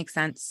 That makes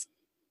sense.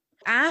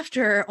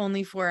 After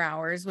only 4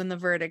 hours, when the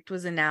verdict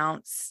was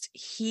announced,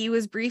 he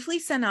was briefly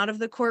sent out of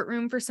the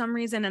courtroom for some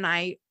reason. And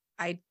I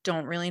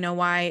don't really know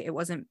why. It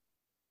wasn't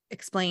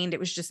explained. It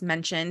was just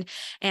mentioned.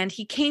 And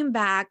he came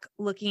back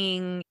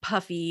looking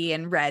puffy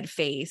and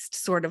red-faced,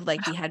 sort of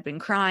like he had been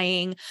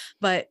crying.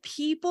 But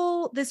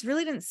this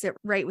really didn't sit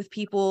right with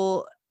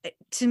people.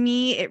 To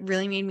me, it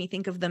really made me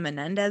think of the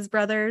Menendez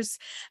brothers,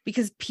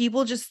 because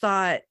people just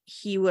thought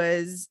he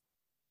was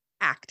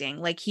acting,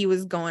 like he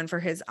was going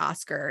for his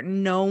Oscar.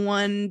 No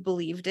one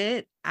believed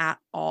it at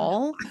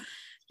all.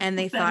 And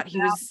they thought he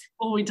was...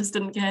 Or we just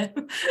didn't care.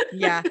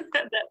 Yeah. At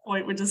that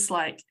point, we're just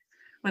like,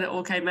 when it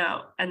all came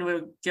out and we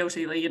were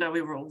guiltily, you know,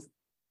 we were all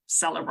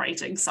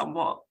celebrating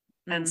somewhat.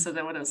 And so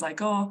then when it was like,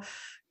 oh,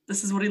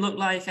 this is what he looked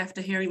like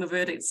after hearing the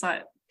verdict, it's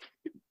like,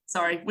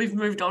 sorry, we've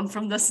moved on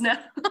from this now.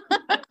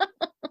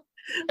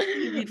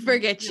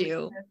 Forget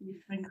you.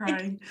 Been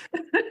crying.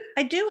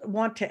 I do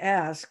want to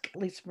ask,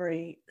 Lisa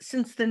Marie,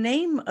 since the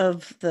name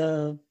of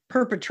the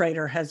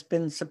perpetrator has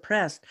been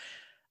suppressed,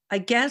 I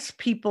guess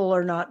people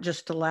are not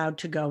just allowed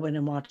to go in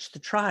and watch the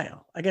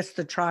trial. I guess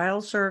the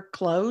trials are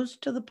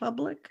closed to the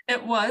public.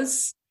 It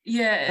was,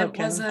 yeah, it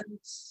wasn't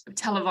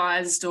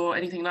televised or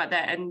anything like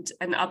that. And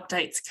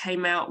updates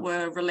came out,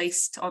 were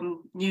released on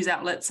news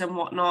outlets and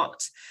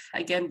whatnot.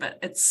 Again, but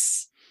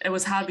it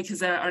was hard because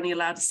they're only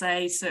allowed to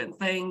say certain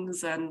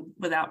things and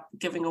without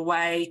giving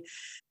away.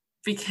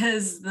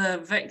 Because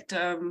the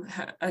victim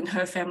and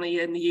her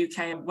family in the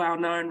UK are well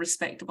known,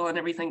 respectable, and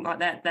everything like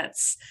that.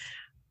 That's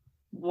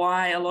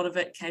why a lot of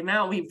it came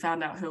out. We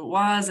found out who it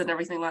was and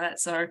everything like that.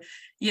 So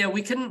yeah,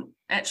 we couldn't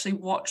actually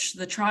watch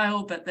the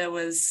trial, but there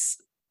was,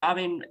 I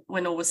mean,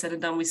 when all was said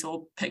and done, we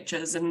saw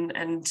pictures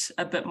and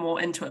a bit more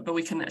into it, but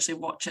we couldn't actually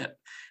watch it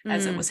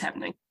as it was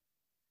happening.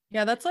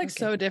 Yeah, that's like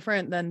so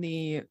different than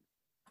the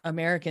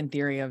American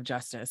theory of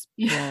justice.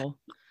 Yeah.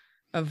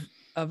 Well,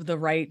 of the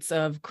rights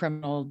of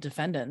criminal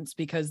defendants,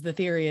 because the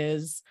theory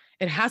is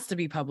it has to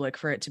be public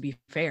for it to be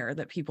fair,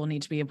 that people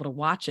need to be able to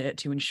watch it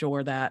to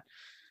ensure that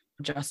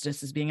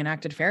justice is being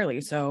enacted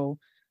fairly. So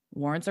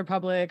warrants are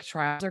public,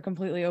 trials are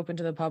completely open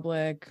to the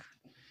public.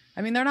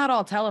 I mean, they're not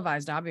all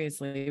televised,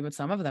 obviously, but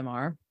some of them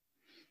are.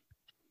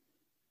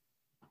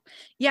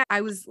 Yeah,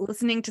 I was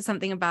listening to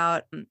something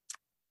about,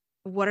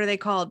 what are they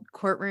called?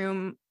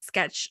 Courtroom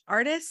sketch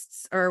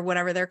artists or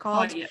whatever they're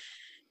called. Oh, yeah.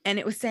 And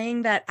it was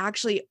saying that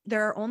actually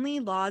there are only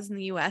laws in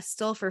the US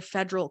still for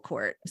federal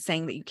court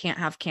saying that you can't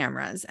have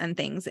cameras and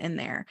things in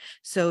there.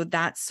 So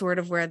that's sort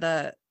of where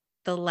the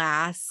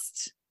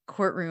last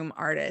courtroom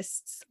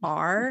artists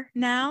are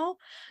now.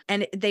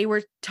 And they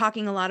were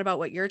talking a lot about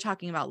what you're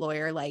talking about,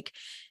 lawyer, like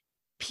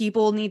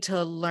people need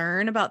to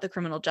learn about the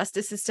criminal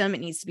justice system.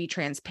 It needs to be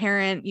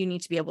transparent. You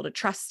need to be able to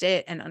trust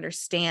it and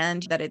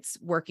understand that it's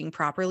working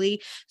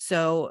properly.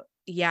 So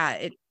yeah,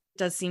 it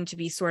does seem to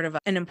be sort of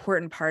an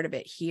important part of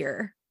it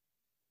here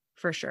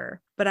for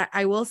sure. But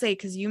I will say,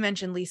 because you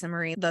mentioned Lisa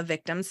Marie, the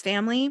victim's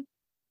family,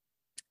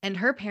 and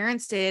her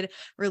parents did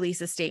release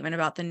a statement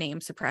about the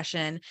name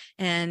suppression,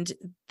 and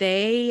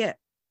they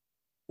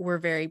were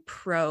very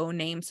pro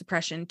name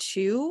suppression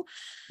too.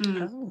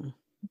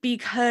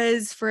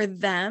 Because for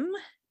them,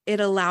 it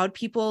allowed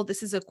people,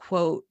 this is a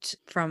quote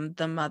from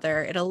the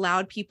mother, it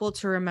allowed people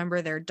to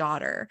remember their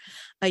daughter,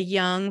 a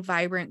young,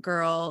 vibrant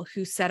girl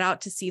who set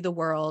out to see the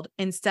world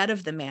instead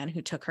of the man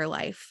who took her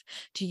life.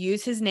 To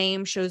use his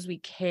name shows we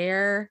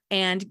care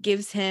and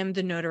gives him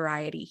the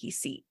notoriety he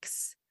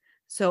seeks.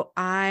 So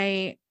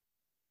I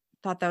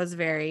thought that was a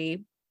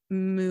very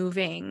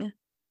moving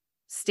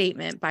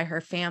statement by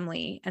her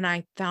family. And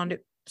I found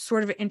it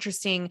sort of an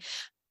interesting,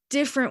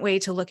 different way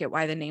to look at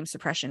why the name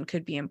suppression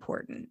could be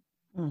important.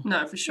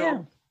 No, for sure.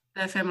 Yeah.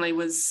 Their family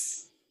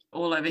was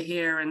all over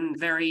here and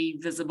very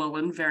visible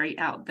and very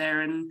out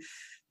there. And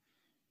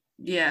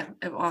yeah,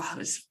 it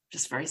was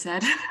just very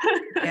sad.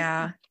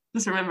 Yeah.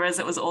 Just remember as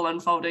it was all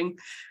unfolding.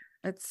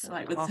 It's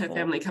like with awful. her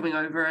family coming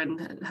over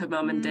and her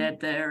mum and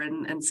dad there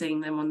and seeing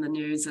them on the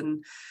news.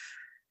 And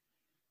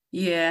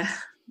yeah.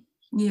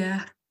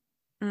 Yeah,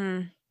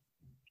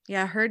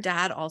 her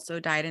dad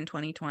also died in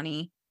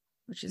 2020,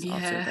 which is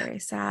also very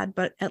sad,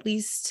 but at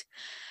least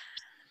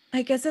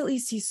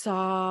he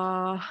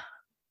saw,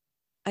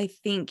 I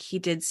think he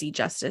did see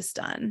justice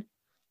done.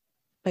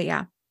 But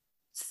yeah,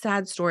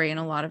 sad story in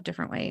a lot of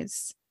different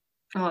ways.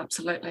 Oh,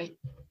 absolutely.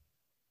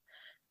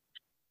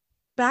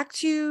 Back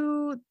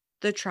to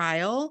the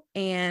trial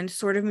and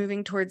sort of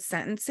moving towards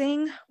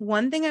sentencing,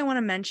 one thing I want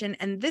to mention,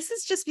 and this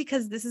is just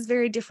because this is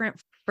very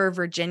different for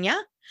Virginia,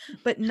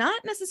 but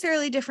not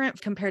necessarily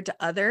different compared to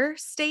other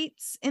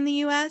states in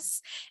the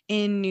US.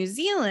 In New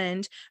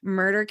Zealand,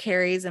 murder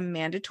carries a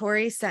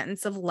mandatory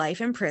sentence of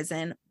life in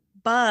prison,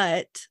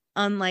 but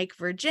unlike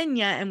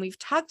Virginia, and we've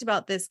talked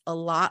about this a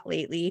lot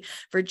lately,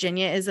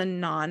 Virginia is a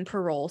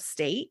non-parole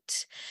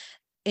state.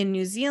 In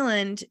New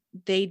Zealand,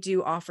 they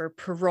do offer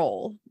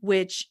parole,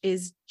 which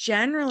is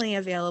generally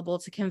available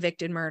to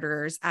convicted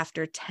murderers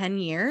after 10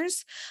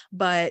 years,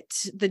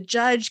 but the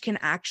judge can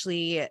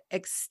actually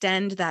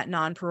extend that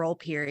non-parole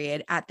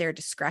period at their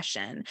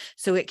discretion.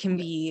 So it can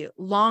be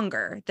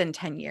longer than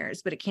 10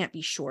 years, but it can't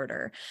be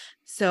shorter.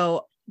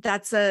 So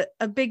that's a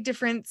big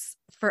difference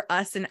for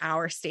us in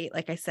our state,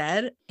 like I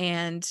said.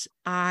 And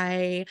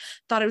I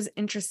thought it was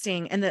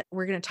interesting, and that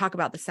we're going to talk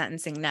about the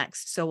sentencing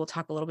next. So we'll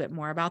talk a little bit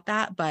more about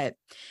that. But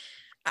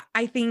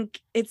I think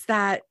it's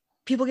that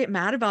people get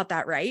mad about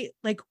that, right?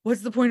 Like,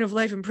 what's the point of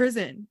life in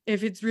prison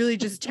if it's really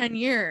just 10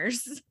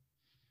 years?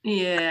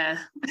 Yeah.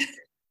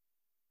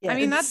 I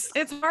mean,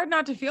 it's hard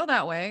not to feel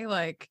that way.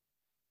 Like,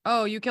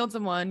 oh, you killed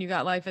someone, you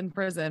got life in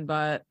prison,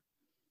 but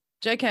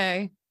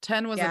JK,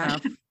 10 was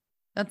enough.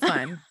 That's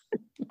fine.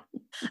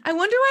 I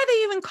wonder why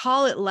they even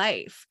call it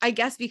life. I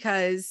guess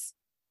because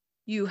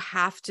you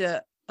have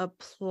to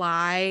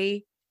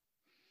apply.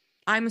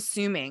 I'm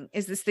assuming,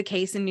 is this the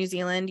case in New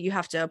Zealand? You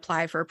have to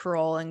apply for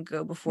parole and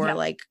go before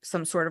like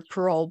some sort of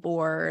parole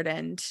board.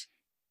 And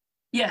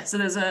yeah, so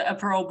there's a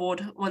parole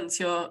board once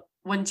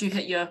you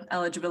hit your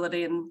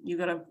eligibility, and you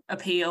got to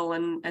appeal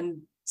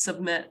and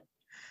submit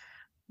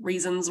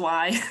reasons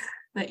why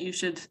that you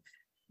should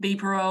be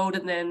paroled,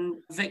 and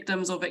then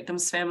victims or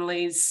victims'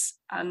 families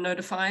are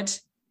notified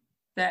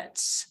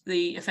that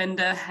the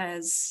offender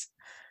has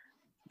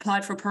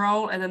applied for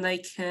parole, and then they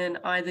can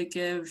either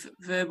give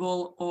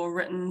verbal or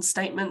written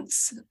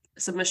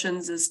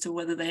submissions as to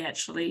whether they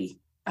actually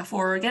are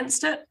for or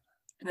against it.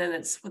 And then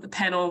it's with a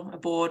panel, a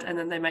board, and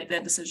then they make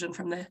their decision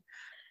from there.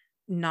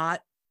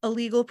 Not a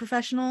legal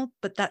professional,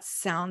 but that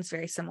sounds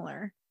very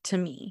similar to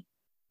me,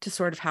 to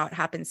sort of how it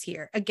happens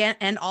here. Again,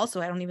 and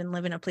also I don't even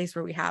live in a place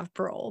where we have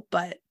parole,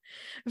 but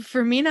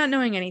for me, not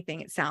knowing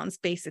anything, it sounds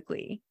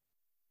basically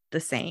the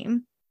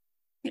same.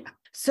 Yeah.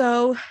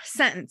 So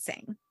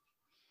sentencing.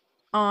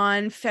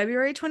 On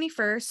February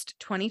 21st,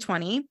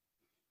 2020,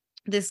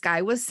 this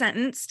guy was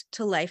sentenced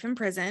to life in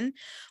prison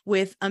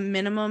with a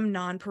minimum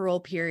non-parole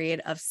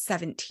period of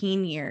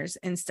 17 years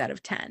instead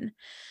of 10.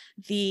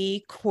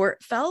 The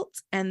court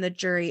felt, and the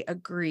jury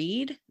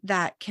agreed,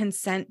 that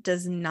consent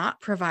does not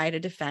provide a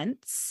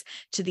defense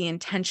to the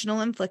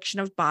intentional infliction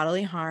of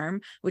bodily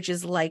harm, which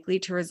is likely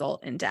to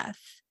result in death.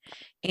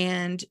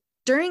 And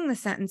during the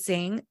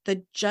sentencing,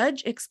 the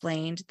judge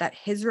explained that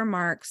his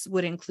remarks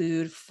would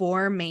include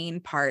 4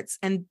 main parts.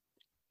 And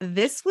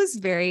this was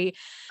very,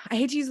 I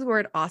hate to use the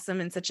word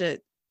awesome in such a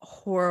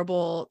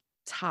horrible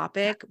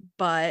topic,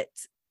 but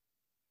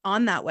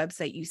on that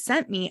website you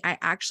sent me, I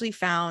actually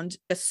found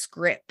a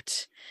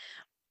script,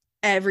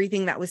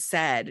 everything that was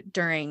said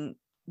during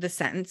the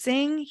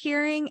sentencing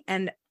hearing.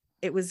 And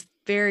it was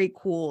very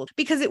cool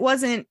because it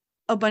wasn't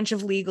a bunch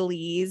of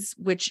legalese,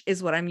 which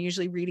is what I'm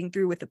usually reading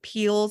through with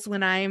appeals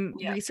when I'm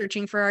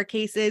researching for our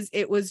cases.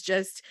 It was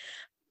just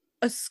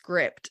a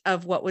script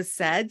of what was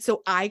said,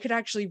 so I could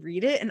actually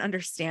read it and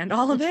understand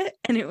all of it.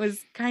 And it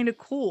was kind of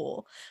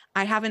cool.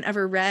 I haven't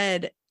ever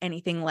read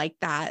anything like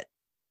that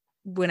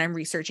when I'm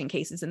researching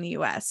cases in the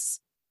US.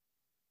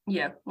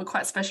 Yeah, we're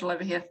quite special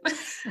over here.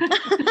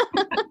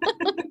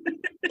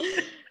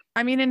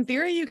 I mean, in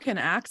theory, you can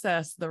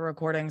access the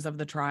recordings of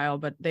the trial,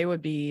 but they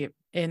would be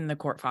in the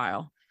court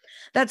file.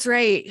 That's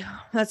right.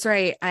 That's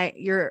right.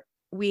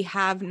 We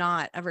have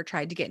not ever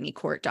tried to get any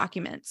court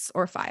documents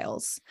or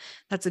files.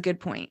 That's a good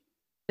point.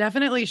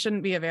 Definitely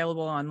shouldn't be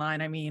available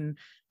online. I mean,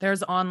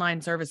 there's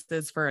online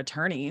services for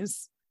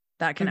attorneys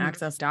that can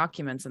access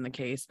documents in the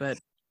case, but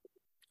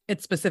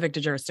it's specific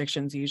to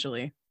jurisdictions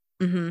usually.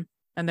 And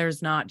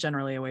there's not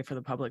generally a way for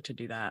the public to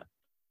do that.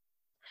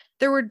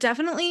 There were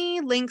definitely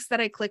links that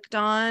I clicked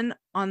on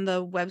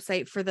the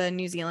website for the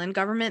New Zealand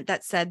government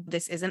that said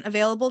this isn't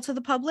available to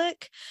the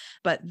public,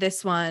 but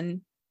this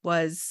one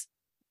was,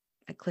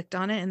 I clicked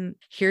on it and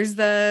here's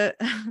the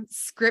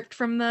script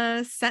from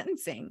the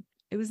sentencing.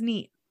 It was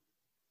neat.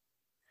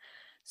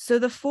 So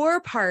the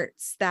 4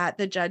 parts that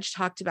the judge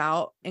talked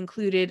about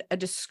included a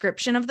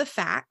description of the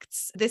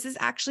facts. This is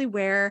actually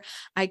where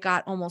I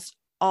got almost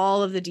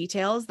all of the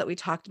details that we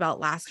talked about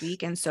last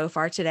week and so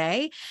far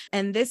today.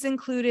 And this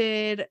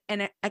included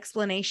an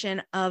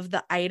explanation of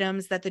the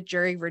items that the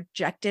jury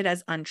rejected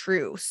as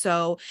untrue.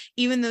 So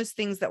even those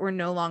things that were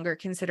no longer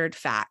considered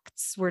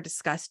facts were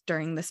discussed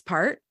during this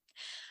part.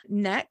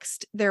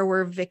 Next, there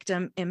were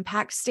victim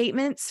impact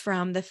statements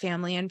from the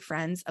family and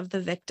friends of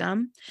the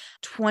victim.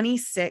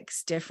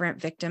 26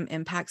 different victim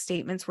impact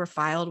statements were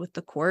filed with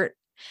the court,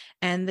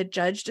 and the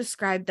judge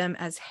described them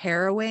as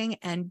harrowing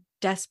and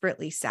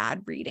desperately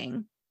sad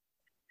reading.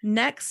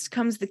 Next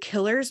comes the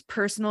killer's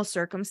personal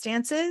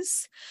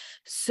circumstances.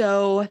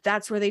 So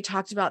that's where they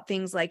talked about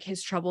things like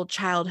his troubled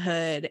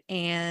childhood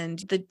and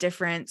the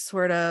different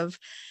sort of.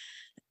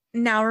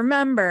 Now,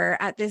 remember,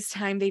 at this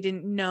time, they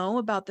didn't know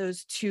about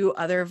those 2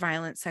 other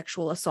violent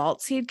sexual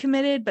assaults he had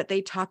committed, but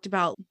they talked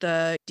about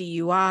the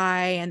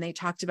DUI and they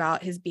talked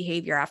about his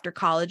behavior after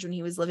college when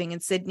he was living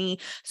in Sydney.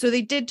 So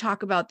they did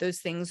talk about those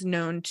things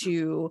known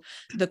to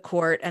the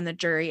court and the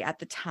jury at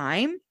the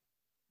time.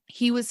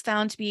 He was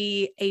found to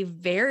be a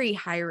very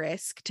high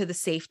risk to the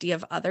safety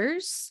of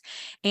others.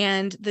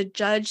 And the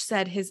judge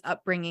said his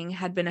upbringing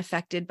had been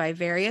affected by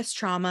various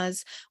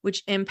traumas,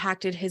 which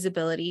impacted his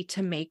ability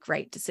to make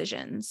right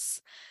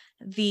decisions.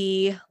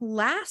 The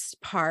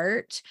last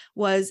part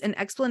was an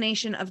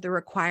explanation of the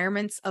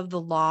requirements of the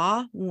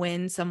law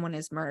when someone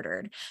is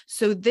murdered.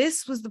 So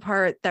this was the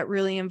part that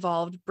really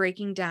involved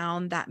breaking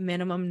down that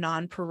minimum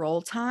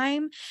non-parole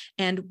time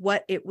and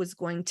what it was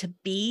going to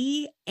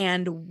be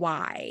and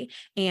why.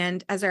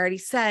 And as I already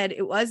said,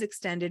 it was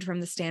extended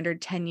from the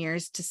standard 10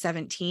 years to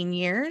 17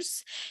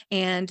 years.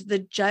 And the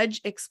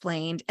judge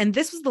explained, and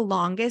this was the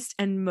longest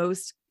and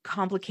most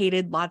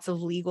complicated, lots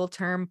of legal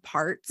term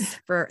parts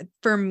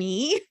for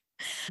me.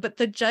 But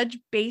the judge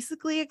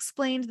basically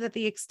explained that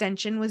the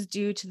extension was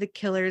due to the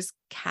killer's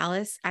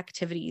callous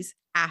activities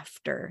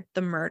after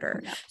the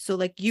murder. Yeah. So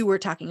like you were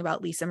talking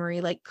about, Lisa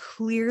Marie, like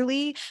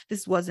clearly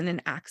this wasn't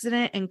an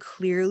accident and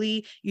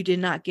clearly you did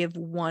not give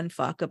one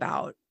fuck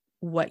about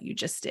what you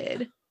just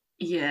did.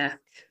 Yeah.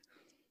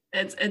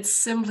 It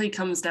simply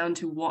comes down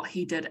to what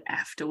he did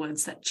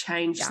afterwards that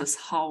changed this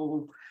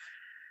whole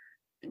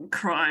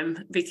crime,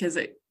 because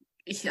it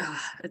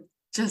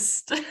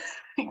just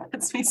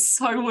gets me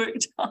so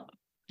worked up.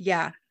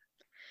 Yeah.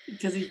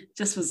 Because he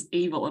just was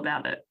evil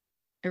about it.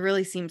 It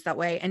really seems that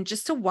way. And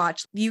just to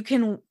watch, you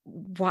can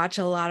watch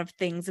a lot of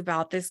things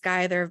about this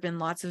guy. There have been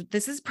lots of,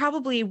 this is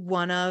probably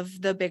one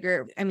of the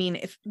bigger, I mean,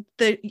 if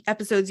the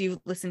episodes you've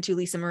listened to,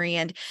 Lisa Marie,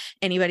 and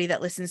anybody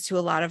that listens to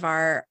a lot of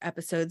our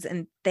episodes,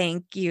 and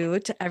thank you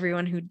to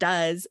everyone who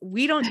does,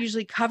 we don't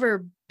usually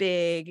cover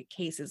big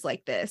cases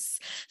like this.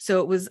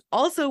 So it was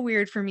also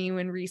weird for me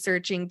when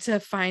researching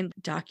to find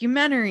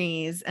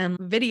documentaries and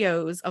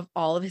videos of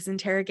all of his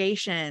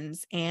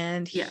interrogations.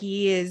 And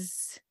he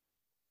is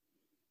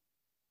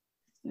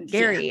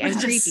scary and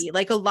creepy.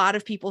 Like a lot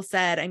of people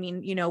said, I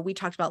mean, you know, we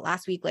talked about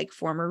last week, like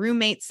former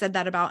roommates said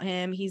that about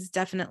him. He's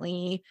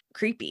definitely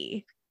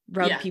creepy,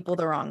 rubbed people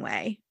the wrong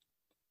way.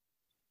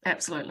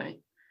 Absolutely.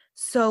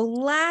 So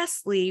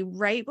lastly,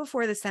 right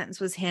before the sentence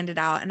was handed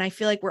out, and I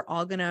feel like we're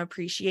all going to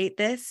appreciate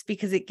this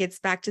because it gets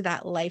back to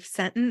that life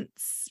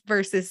sentence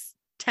versus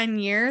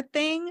 10-year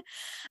thing.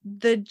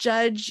 The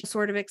judge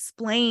sort of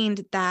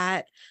explained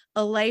that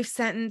a life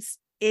sentence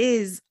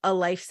is a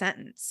life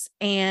sentence,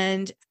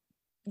 and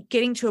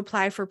getting to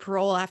apply for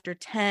parole after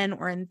 10,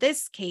 or in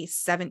this case,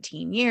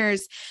 17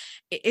 years,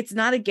 it's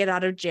not a get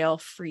out of jail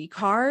free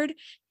card.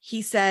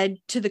 He said,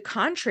 to the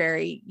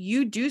contrary,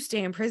 you do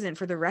stay in prison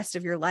for the rest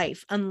of your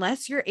life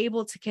unless you're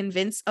able to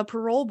convince a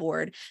parole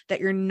board that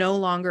you're no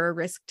longer a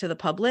risk to the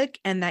public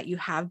and that you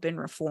have been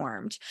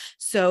reformed.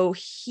 So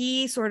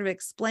he sort of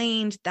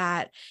explained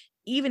that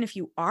even if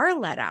you are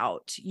let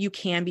out, you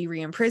can be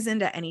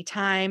re-imprisoned at any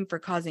time for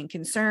causing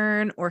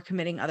concern or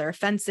committing other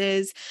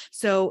offenses.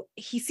 So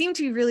he seemed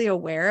to be really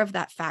aware of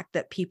that fact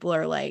that people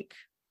are like,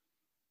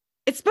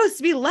 it's supposed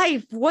to be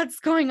life. What's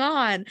going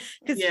on?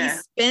 Because he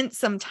spent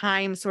some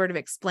time sort of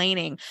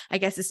explaining, I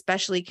guess,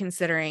 especially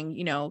considering,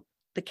 you know,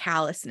 the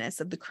callousness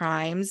of the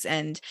crimes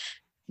and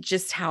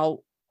just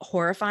how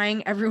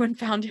horrifying everyone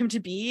found him to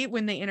be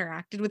when they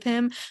interacted with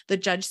him. The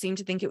judge seemed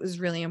to think it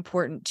was really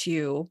important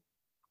to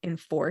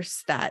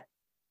enforce that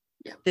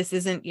this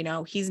isn't, you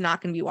know, he's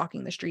not going to be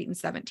walking the street in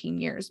 17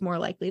 years, more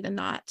likely than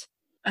not.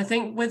 I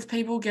think with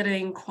people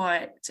getting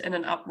quite in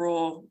an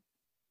uproar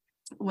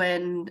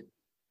when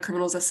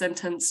criminals are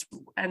sentenced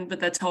but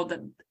they're told that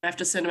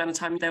after a certain amount of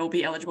time they will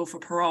be eligible for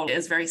parole, it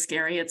is very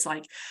scary. It's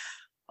like,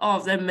 oh,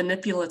 if they're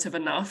manipulative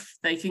enough,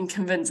 they can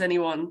convince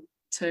anyone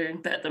to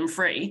let them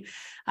free.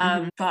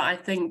 But I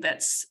think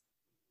that's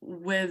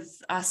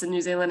with us in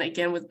New Zealand,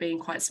 again, with being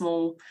quite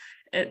small,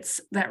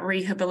 it's that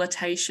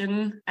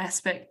rehabilitation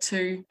aspect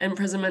to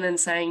imprisonment and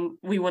saying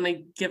we want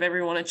to give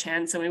everyone a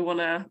chance and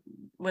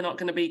we're not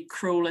going to be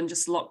cruel and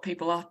just lock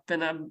people up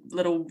in a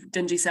little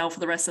dingy cell for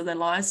the rest of their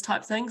lives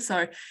type thing.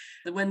 So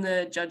when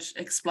the judge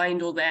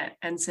explained all that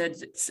and said,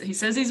 he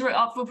says he's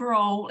up for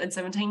parole in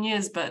 17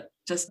 years, but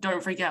just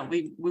don't freak out.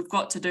 We've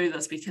got to do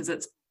this because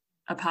it's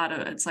a part of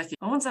it. It's like,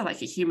 I won't say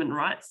like a human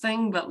rights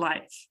thing, but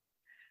like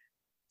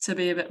to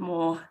be a bit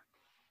more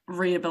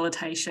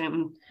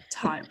rehabilitation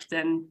type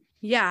than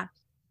I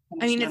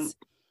mean,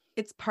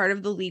 it's part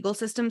of the legal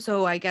system.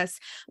 So I guess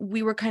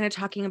we were kind of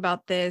talking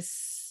about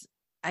this,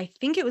 I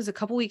think it was a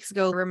couple weeks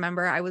ago.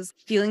 Remember, I was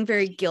feeling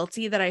very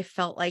guilty that I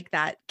felt like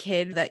that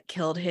kid that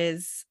killed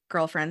his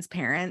girlfriend's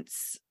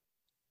parents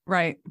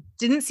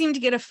didn't seem to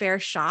get a fair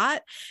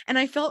shot. And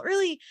I felt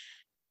really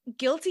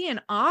guilty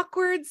and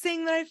awkward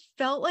saying that I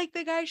felt like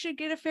the guy should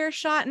get a fair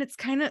shot.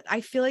 And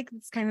I feel like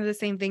it's kind of the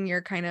same thing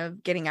you're kind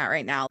of getting at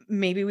right now.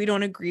 Maybe we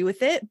don't agree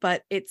with it,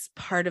 but it's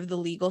part of the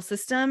legal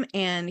system.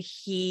 And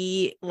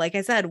he, like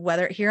I said,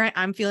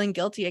 I'm feeling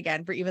guilty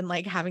again for even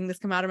like having this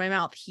come out of my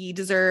mouth. He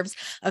deserves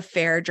a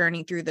fair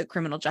journey through the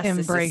criminal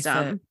justice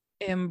system.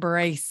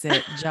 Embrace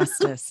it,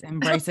 justice.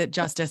 Embrace it,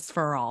 justice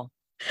for all.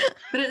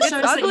 But it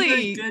shows ugly.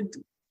 That you're a good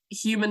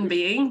human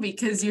being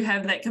because you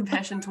have that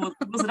compassion towards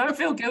people. So don't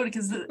feel guilty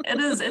because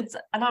and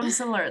I'm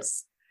similar.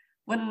 It's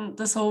when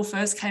this all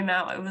first came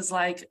out, it was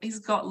like he's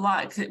got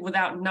luck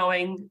without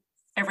knowing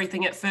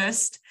everything at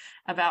first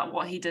about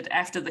what he did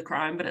after the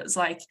crime. But it's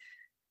like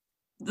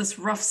this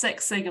rough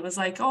sex thing. It was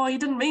like, oh, you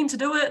didn't mean to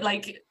do it,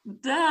 like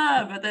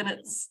but then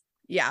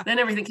then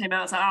everything came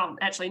out. It's like, oh,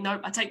 actually no,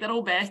 I take that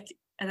all back.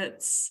 And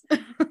it's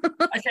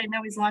okay,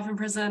 now he's life in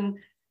prison.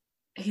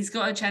 He's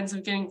got a chance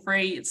of getting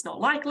free. It's not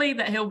likely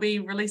that he'll be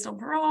released on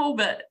parole,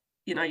 but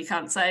you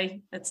can't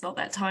say it's not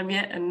that time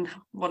yet and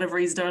whatever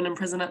he's doing in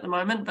prison at the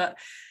moment. But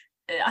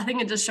I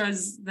think it just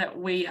shows that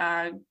we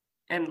are,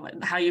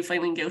 and how you're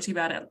feeling guilty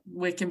about it,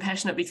 we're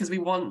compassionate because we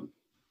want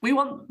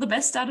the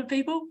best out of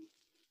people.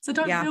 So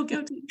don't feel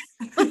guilty.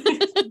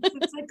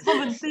 It's a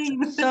common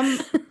theme.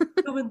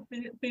 Common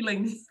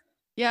feeling.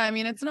 Yeah, I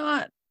mean, it's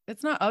not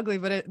ugly,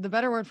 but the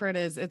better word for it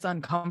is it's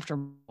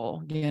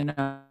uncomfortable,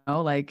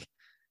 like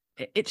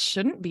it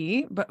shouldn't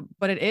be,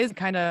 but it is.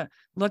 Kind of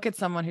look at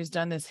someone who's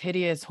done this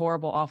hideous,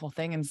 horrible, awful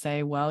thing and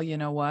say, well, you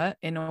know what?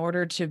 In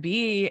order to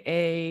be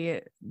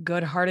a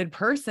good-hearted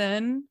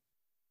person,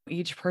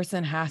 each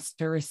person has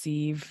to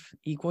receive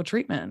equal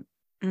treatment.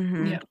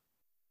 Mm-hmm. Yeah.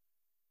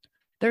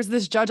 There's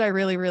this judge I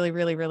really, really,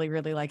 really, really,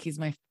 really like. He's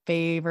my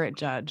favorite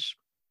judge.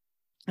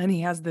 And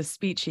he has this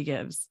speech he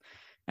gives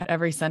at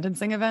every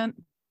sentencing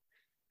event.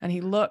 And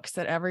he looks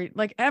at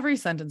every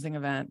sentencing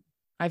event.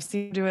 I've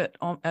seen him do it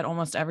at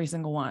almost every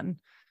single one.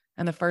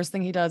 And the first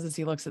thing he does is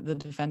he looks at the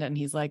defendant and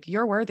he's like,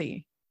 you're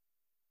worthy.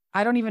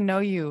 I don't even know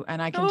you. And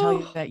I can tell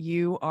you that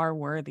you are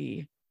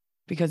worthy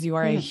because you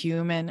are a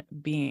human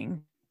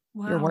being.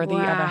 Wow, you're worthy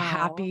of a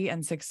happy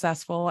and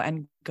successful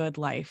and good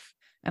life.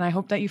 And I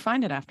hope that you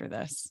find it after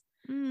this.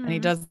 And he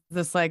does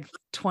this like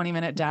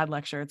 20-minute dad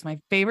lecture. It's my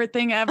favorite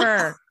thing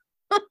ever.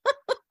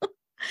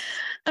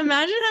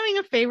 Imagine having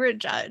a favorite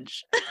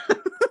judge.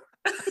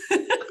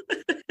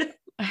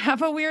 I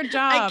have a weird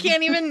job. I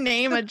can't even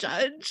name a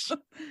judge.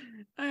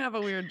 I have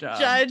a weird job.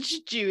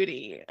 Judge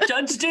Judy.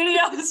 Judge Judy,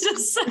 I was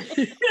just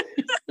saying.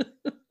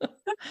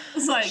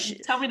 It's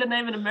like, tell me the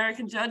name of an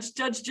American judge.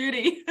 Judge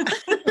Judy.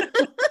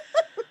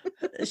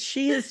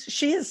 She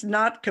is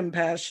not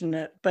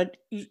compassionate, but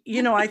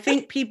I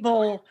think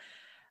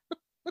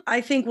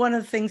one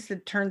of the things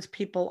that turns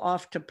people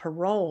off to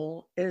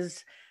parole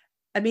is,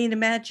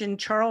 imagine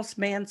Charles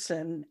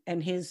Manson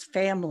and his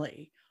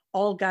family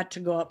all got to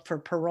go up for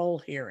parole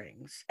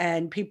hearings.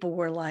 And people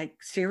were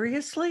like,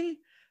 seriously?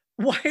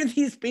 Why are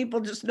these people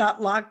just not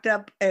locked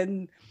up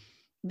and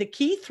the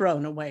key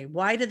thrown away?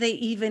 Why do they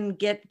even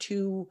get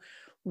to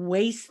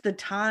waste the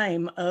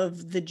time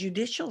of the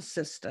judicial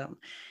system?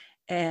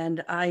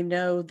 And I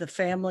know the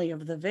family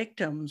of the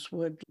victims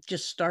would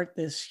just start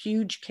this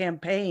huge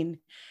campaign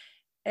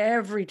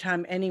every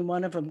time any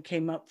one of them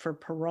came up for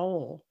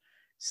parole,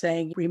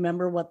 saying,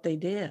 remember what they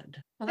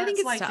did. Well, I think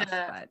it's like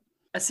tough,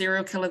 a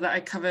serial killer that I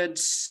covered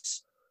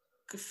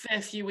a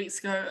fair few weeks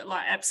ago,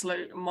 like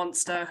absolute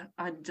monster.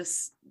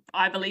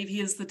 I believe he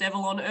is the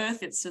devil on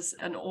earth. It's just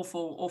an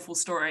awful, awful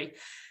story.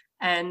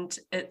 And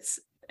it's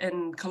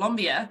in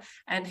Colombia,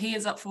 and he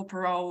is up for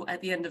parole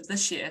at the end of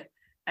this year.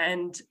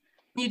 And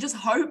you just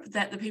hope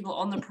that the people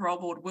on the parole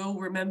board will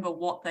remember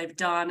what they've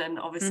done. And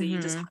obviously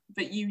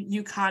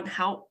you can't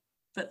help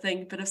but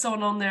think, but if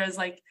someone on there is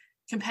like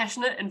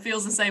compassionate and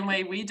feels the same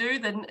way we do,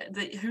 then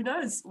who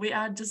knows? We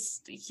are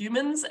just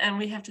humans and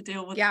we have to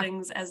deal with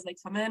things as they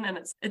come in, and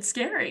it's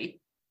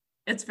scary.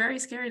 It's very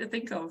scary to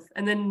think of.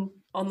 And then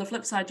on the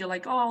flip side, you're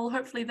like, oh,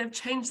 hopefully they've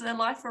changed their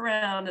life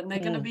around and they're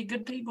going to be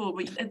good people.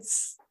 But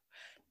it's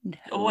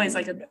always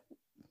like a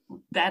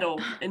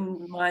battle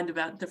in mind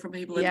about different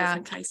people in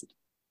different cases.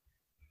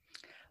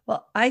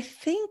 Well, I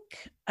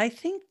think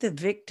the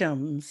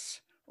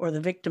victims or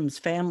the victims'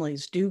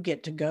 families do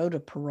get to go to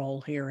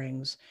parole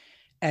hearings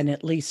and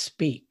at least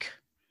speak.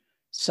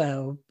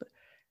 So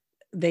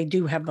they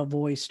do have a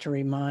voice to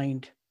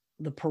remind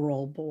the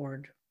parole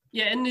board.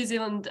 Yeah, in New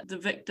Zealand, the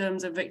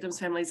victims and victims'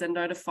 families are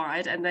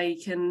notified, and they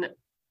can,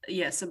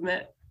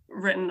 submit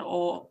written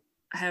or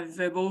have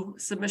verbal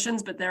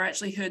submissions, but they're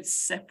actually heard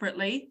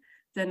separately.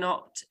 They're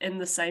not in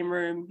the same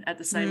room at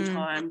the same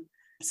time,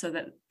 so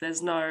that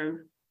there's no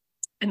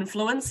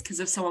influence, because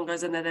if someone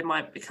goes in there, they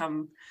might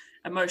become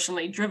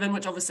emotionally driven,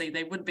 which obviously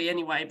they would be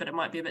anyway, but it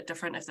might be a bit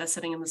different if they're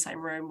sitting in the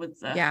same room with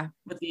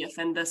the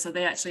offender. So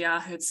they actually are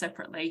heard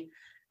separately,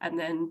 and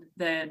then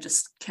they're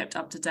just kept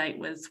up to date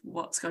with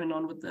what's going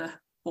on with the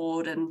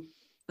board and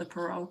the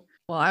parole.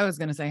 Well, I was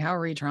going to say, how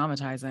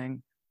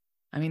re-traumatizing.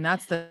 I mean,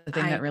 that's the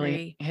thing that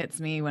really hits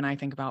me when I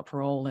think about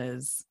parole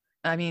is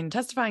I mean,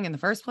 testifying in the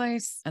first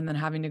place and then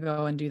having to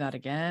go and do that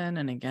again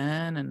and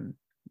again. And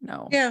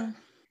no. Yeah.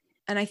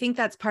 And I think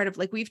that's part of,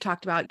 like, we've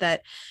talked about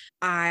that.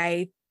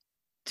 I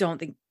don't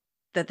think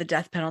that the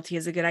death penalty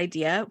is a good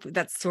idea.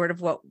 That's sort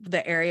of what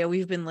the area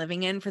we've been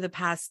living in for the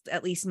past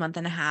at least month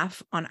and a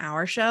half on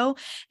our show.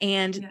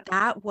 And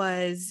that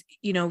was,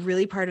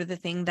 really part of the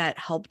thing that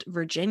helped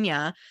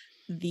Virginia,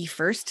 the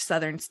first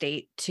Southern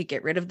state to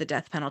get rid of the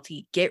death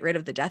penalty.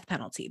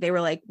 They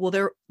were like,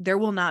 well, there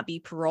will not be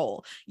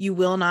parole. You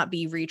will not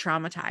be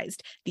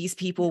re-traumatized. These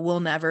people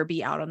will never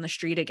be out on the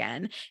street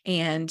again.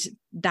 And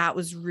that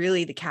was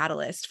really the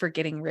catalyst for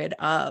getting rid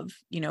of,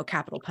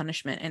 capital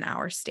punishment in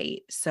our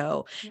state.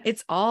 So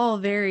it's all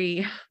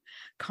very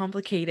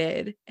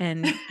complicated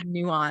and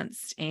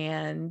nuanced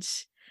and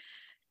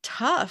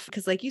tough,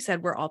 because like you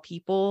said, we're all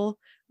people.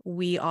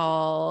 We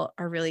all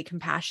are really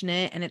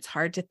compassionate, and it's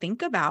hard to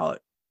think about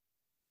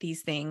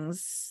these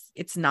things.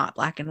 It's not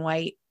black and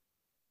white.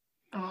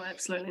 Oh,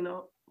 absolutely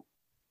not.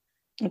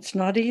 It's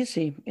not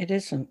easy. It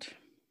isn't.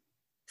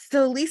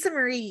 So Lisa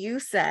Marie, you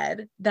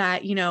said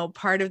that,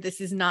 part of this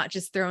is not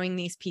just throwing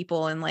these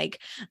people in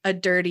like a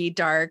dirty,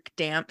 dark,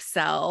 damp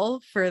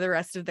cell for the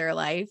rest of their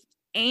life.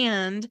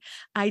 And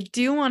I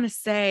do want to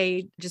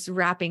say, just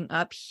wrapping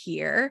up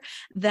here,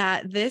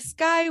 that this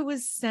guy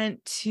was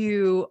sent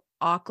to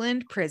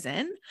Auckland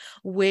prison,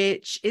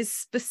 which is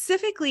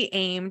specifically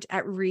aimed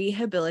at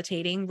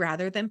rehabilitating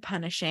rather than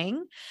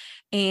punishing.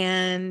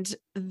 And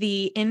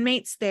the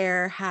inmates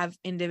there have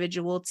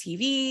individual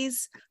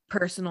TVs,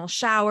 personal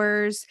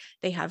showers.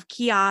 They have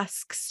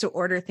kiosks to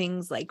order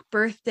things like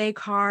birthday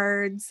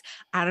cards.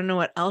 I don't know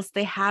what else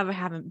they have. I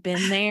haven't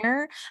been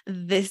there.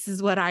 This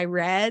is what I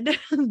read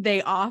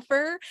they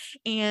offer.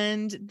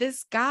 And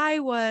this guy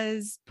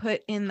was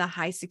put in the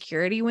high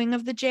security wing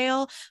of the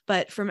jail.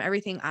 But from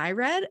everything I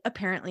read,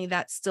 apparently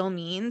that still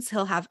means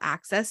he'll have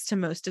access to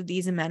most of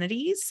these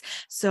amenities.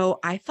 So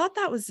I thought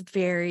that was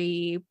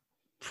very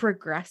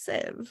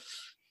progressive.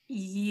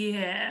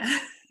 Yeah.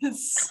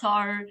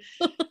 So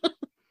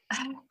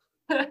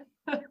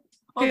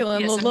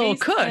feeling a little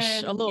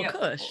cush.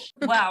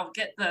 Wow,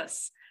 get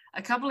this.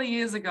 A couple of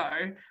years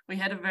ago, we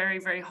had a very,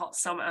 very hot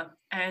summer,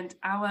 and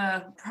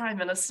our Prime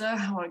Minister,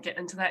 I won't get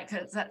into that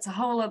because that's a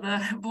whole other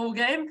ball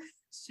game.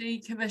 She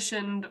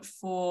commissioned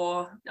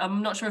for,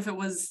 I'm not sure if it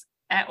was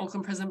at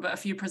Auckland Prison, but a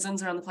few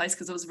prisons around the place,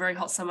 because it was a very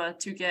hot summer,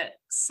 to get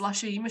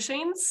slushy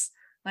machines,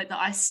 like the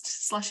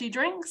iced slushy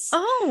drinks.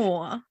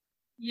 Oh.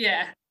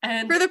 Yeah.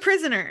 And for the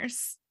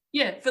prisoners.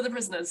 Yeah, for the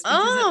prisoners.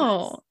 Because it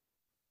was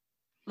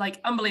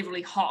like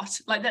unbelievably hot.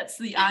 Like that's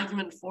the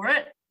argument for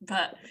it.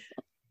 But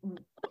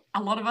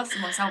a lot of us,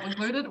 myself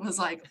included, was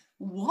like,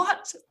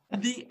 what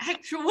the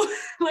actual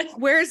like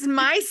where's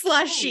my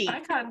slushy? I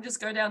can't just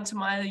go down to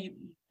my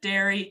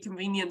dairy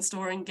convenience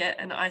store and get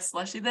an iced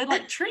slushy. They're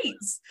like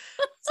treats.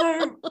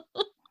 So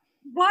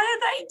why are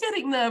they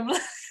getting them?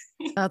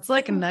 That's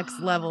like a next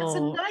level. It's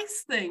a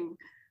nice thing.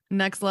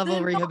 Next level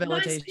They're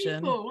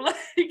rehabilitation. Nice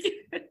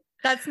like,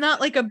 that's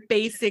not like a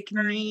basic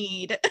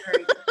need.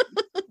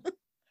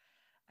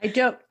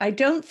 I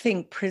don't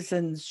think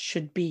prisons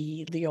should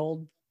be the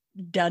old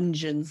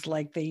dungeons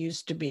like they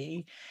used to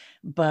be,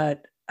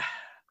 but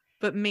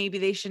maybe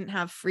they shouldn't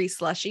have free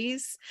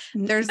slushies.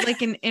 There's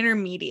like an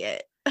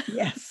intermediate.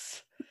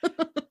 Yes.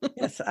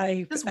 Yes,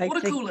 There's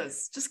water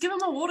coolers. Just give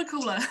them a water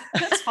cooler.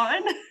 That's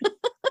fine.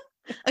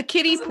 A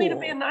kiddie pool. Doesn't need to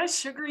be a nice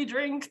sugary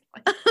drink.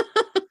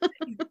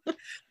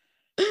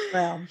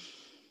 Well,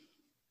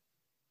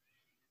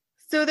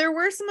 so there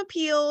were some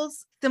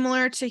appeals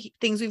similar to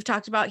things we've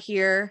talked about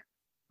here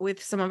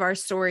with some of our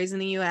stories in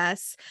the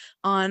US.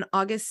 On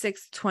August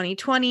 6th,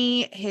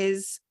 2020,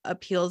 his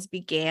appeals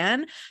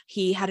began.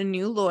 He had a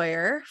new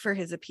lawyer for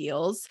his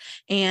appeals,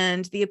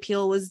 and the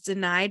appeal was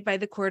denied by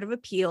the Court of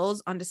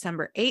Appeals on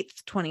December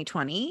 8th,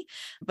 2020.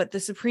 But the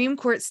Supreme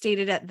Court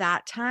stated at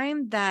that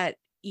time that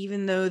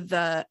even though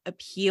the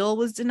appeal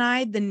was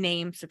denied, the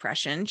name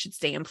suppression should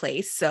stay in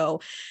place.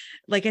 So,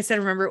 like I said,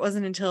 remember, it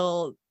wasn't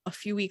until a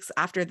few weeks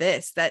after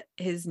this that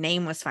his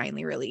name was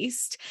finally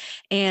released.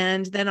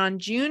 And then on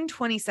June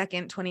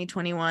 22nd,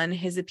 2021,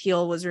 his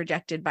appeal was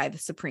rejected by the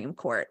Supreme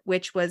Court,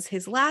 which was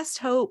his last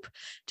hope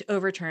to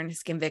overturn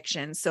his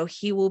conviction. So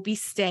he will be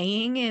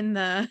staying in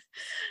the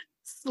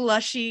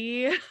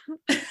slushy,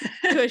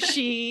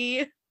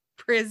 cushy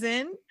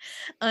prison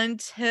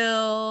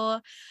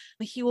until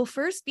he will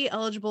first be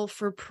eligible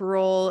for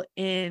parole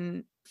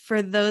in,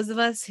 for those of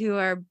us who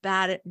are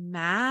bad at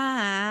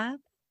math.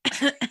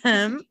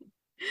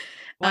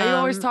 Why are you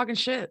always talking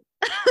shit?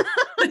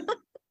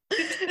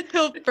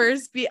 He'll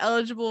first be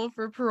eligible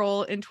for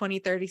parole in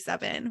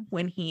 2037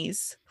 when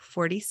he's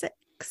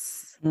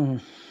 46.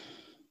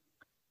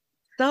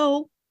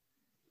 So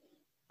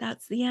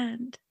that's the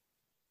end.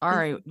 All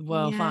right.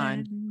 Well,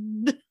 fine.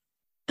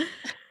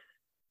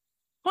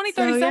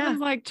 2037 is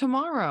like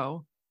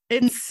tomorrow.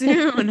 It's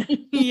soon.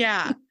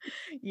 Yeah,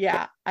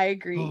 I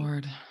agree.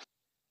 Lord.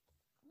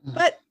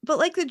 But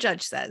like the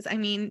judge says, I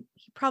mean,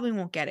 he probably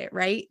won't get it,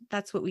 right?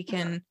 That's what we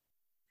can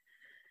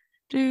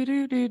do.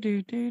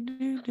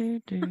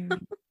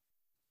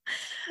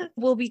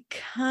 We'll be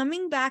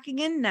coming back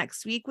again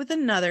next week with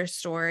another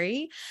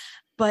story.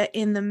 But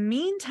in the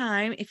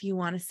meantime, if you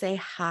want to say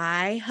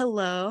hi,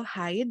 hello,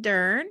 how you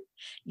doing,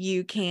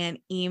 you can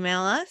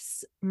email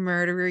us,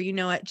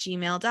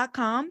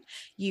 murdereryouKnow@gmail.com.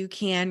 You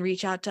can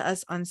reach out to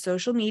us on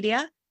social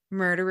media,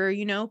 Murderer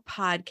You Know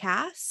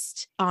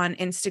Podcast on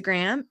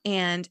Instagram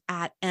and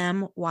at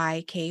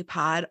MYK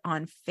Pod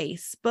on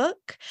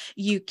Facebook.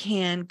 You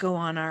can go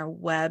on our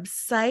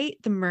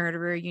website, the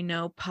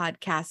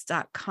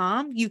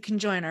murdereryouKnowpodcast.com. You can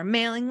join our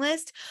mailing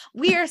list.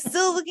 We are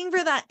still looking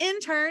for that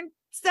intern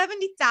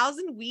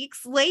 70,000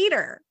 weeks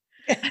later.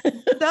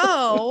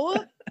 So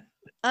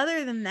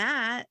other than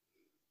that,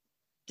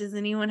 does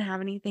anyone have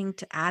anything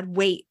to add?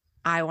 Wait,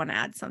 I want to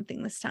add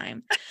something this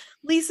time.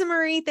 Lisa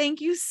Marie,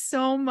 thank you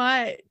so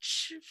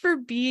much for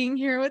being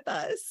here with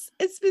us.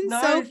 It's been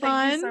so fun.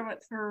 Thank you so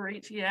much for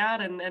reaching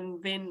out,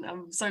 and Ben,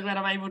 I'm so glad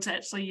I'm able to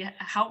actually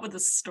help with a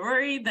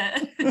story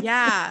that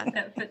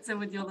that fits in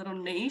with your little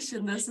niche.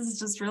 And this is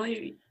just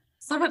really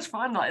so much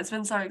fun. Like, it's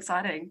been so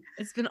exciting.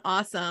 It's been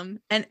awesome.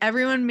 And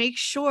everyone, make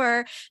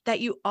sure that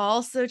you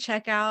also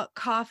check out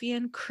Coffee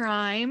and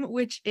Crime,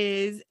 which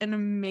is an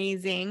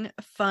amazing,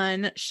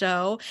 fun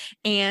show.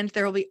 And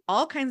there will be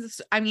all kinds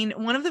of,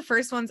 one of the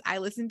first ones I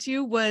listened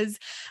to was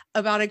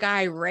about a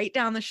guy right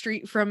down the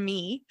street from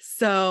me.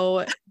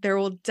 So there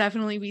will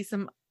definitely be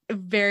some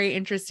very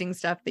interesting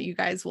stuff that you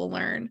guys will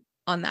learn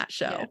on that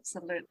show. Yeah,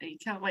 absolutely.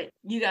 Can't wait.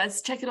 You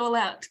guys check it all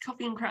out.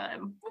 Coffee and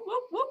Crime.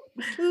 Whoop, whoop.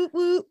 Whoop,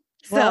 whoop.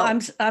 Well,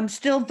 I'm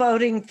still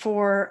voting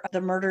for the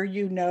Murder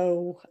You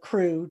Know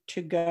crew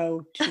to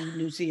go to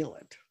New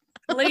Zealand.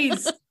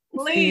 Please.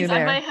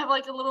 I may have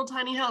like a little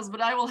tiny house,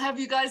 but I will have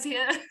you guys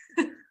here.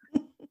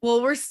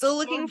 Well, we're still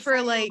looking for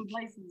like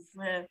places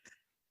where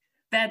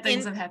bad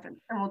things have happened,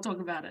 and we'll talk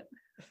about it.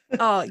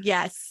 Oh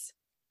yes,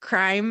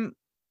 crime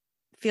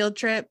field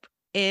trip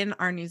in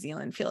our New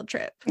Zealand field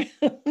trip.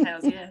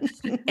 Hells yeah.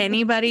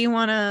 Anybody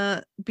want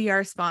to be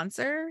our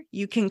sponsor?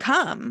 You can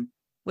come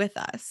with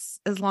us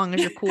as long as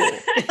you're cool.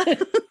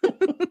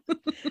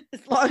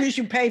 As long as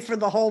you pay for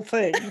the whole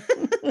thing.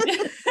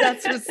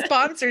 That's what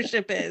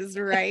sponsorship is,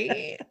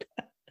 right?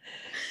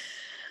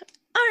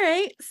 All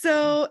right.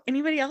 So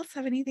anybody else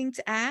have anything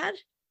to add?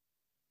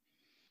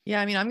 Yeah,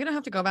 I'm going to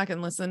have to go back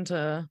and listen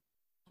to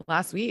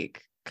last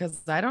week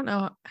because I don't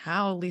know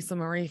how Lisa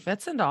Marie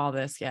fits into all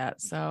this yet.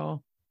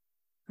 So,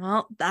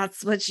 well,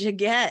 that's what you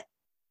get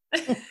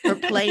for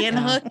playing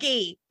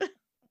hooky.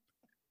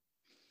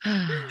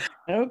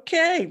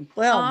 Okay.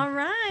 Well, all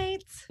right.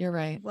 You're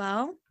right.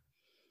 Well,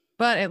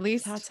 but at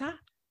least ta-ta.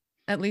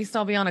 At least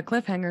I'll be on a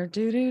cliffhanger.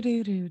 Do do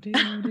do do do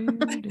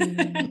do do.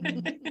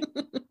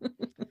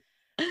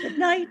 Good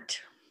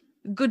night.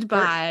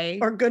 Goodbye.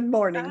 Or good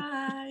morning.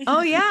 Bye.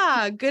 Oh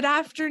yeah. Good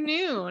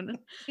afternoon.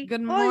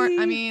 Good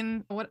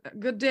morning. What?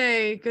 Good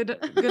day. Good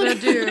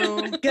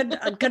adieu. Good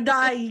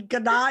night.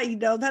 Good night.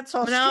 No, that's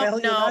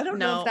Australian. No, I don't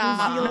know.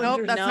 Stop.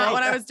 Nope, that's not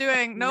what I was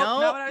doing. Nope,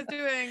 Nope. not what I was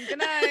doing. Good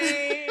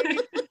night.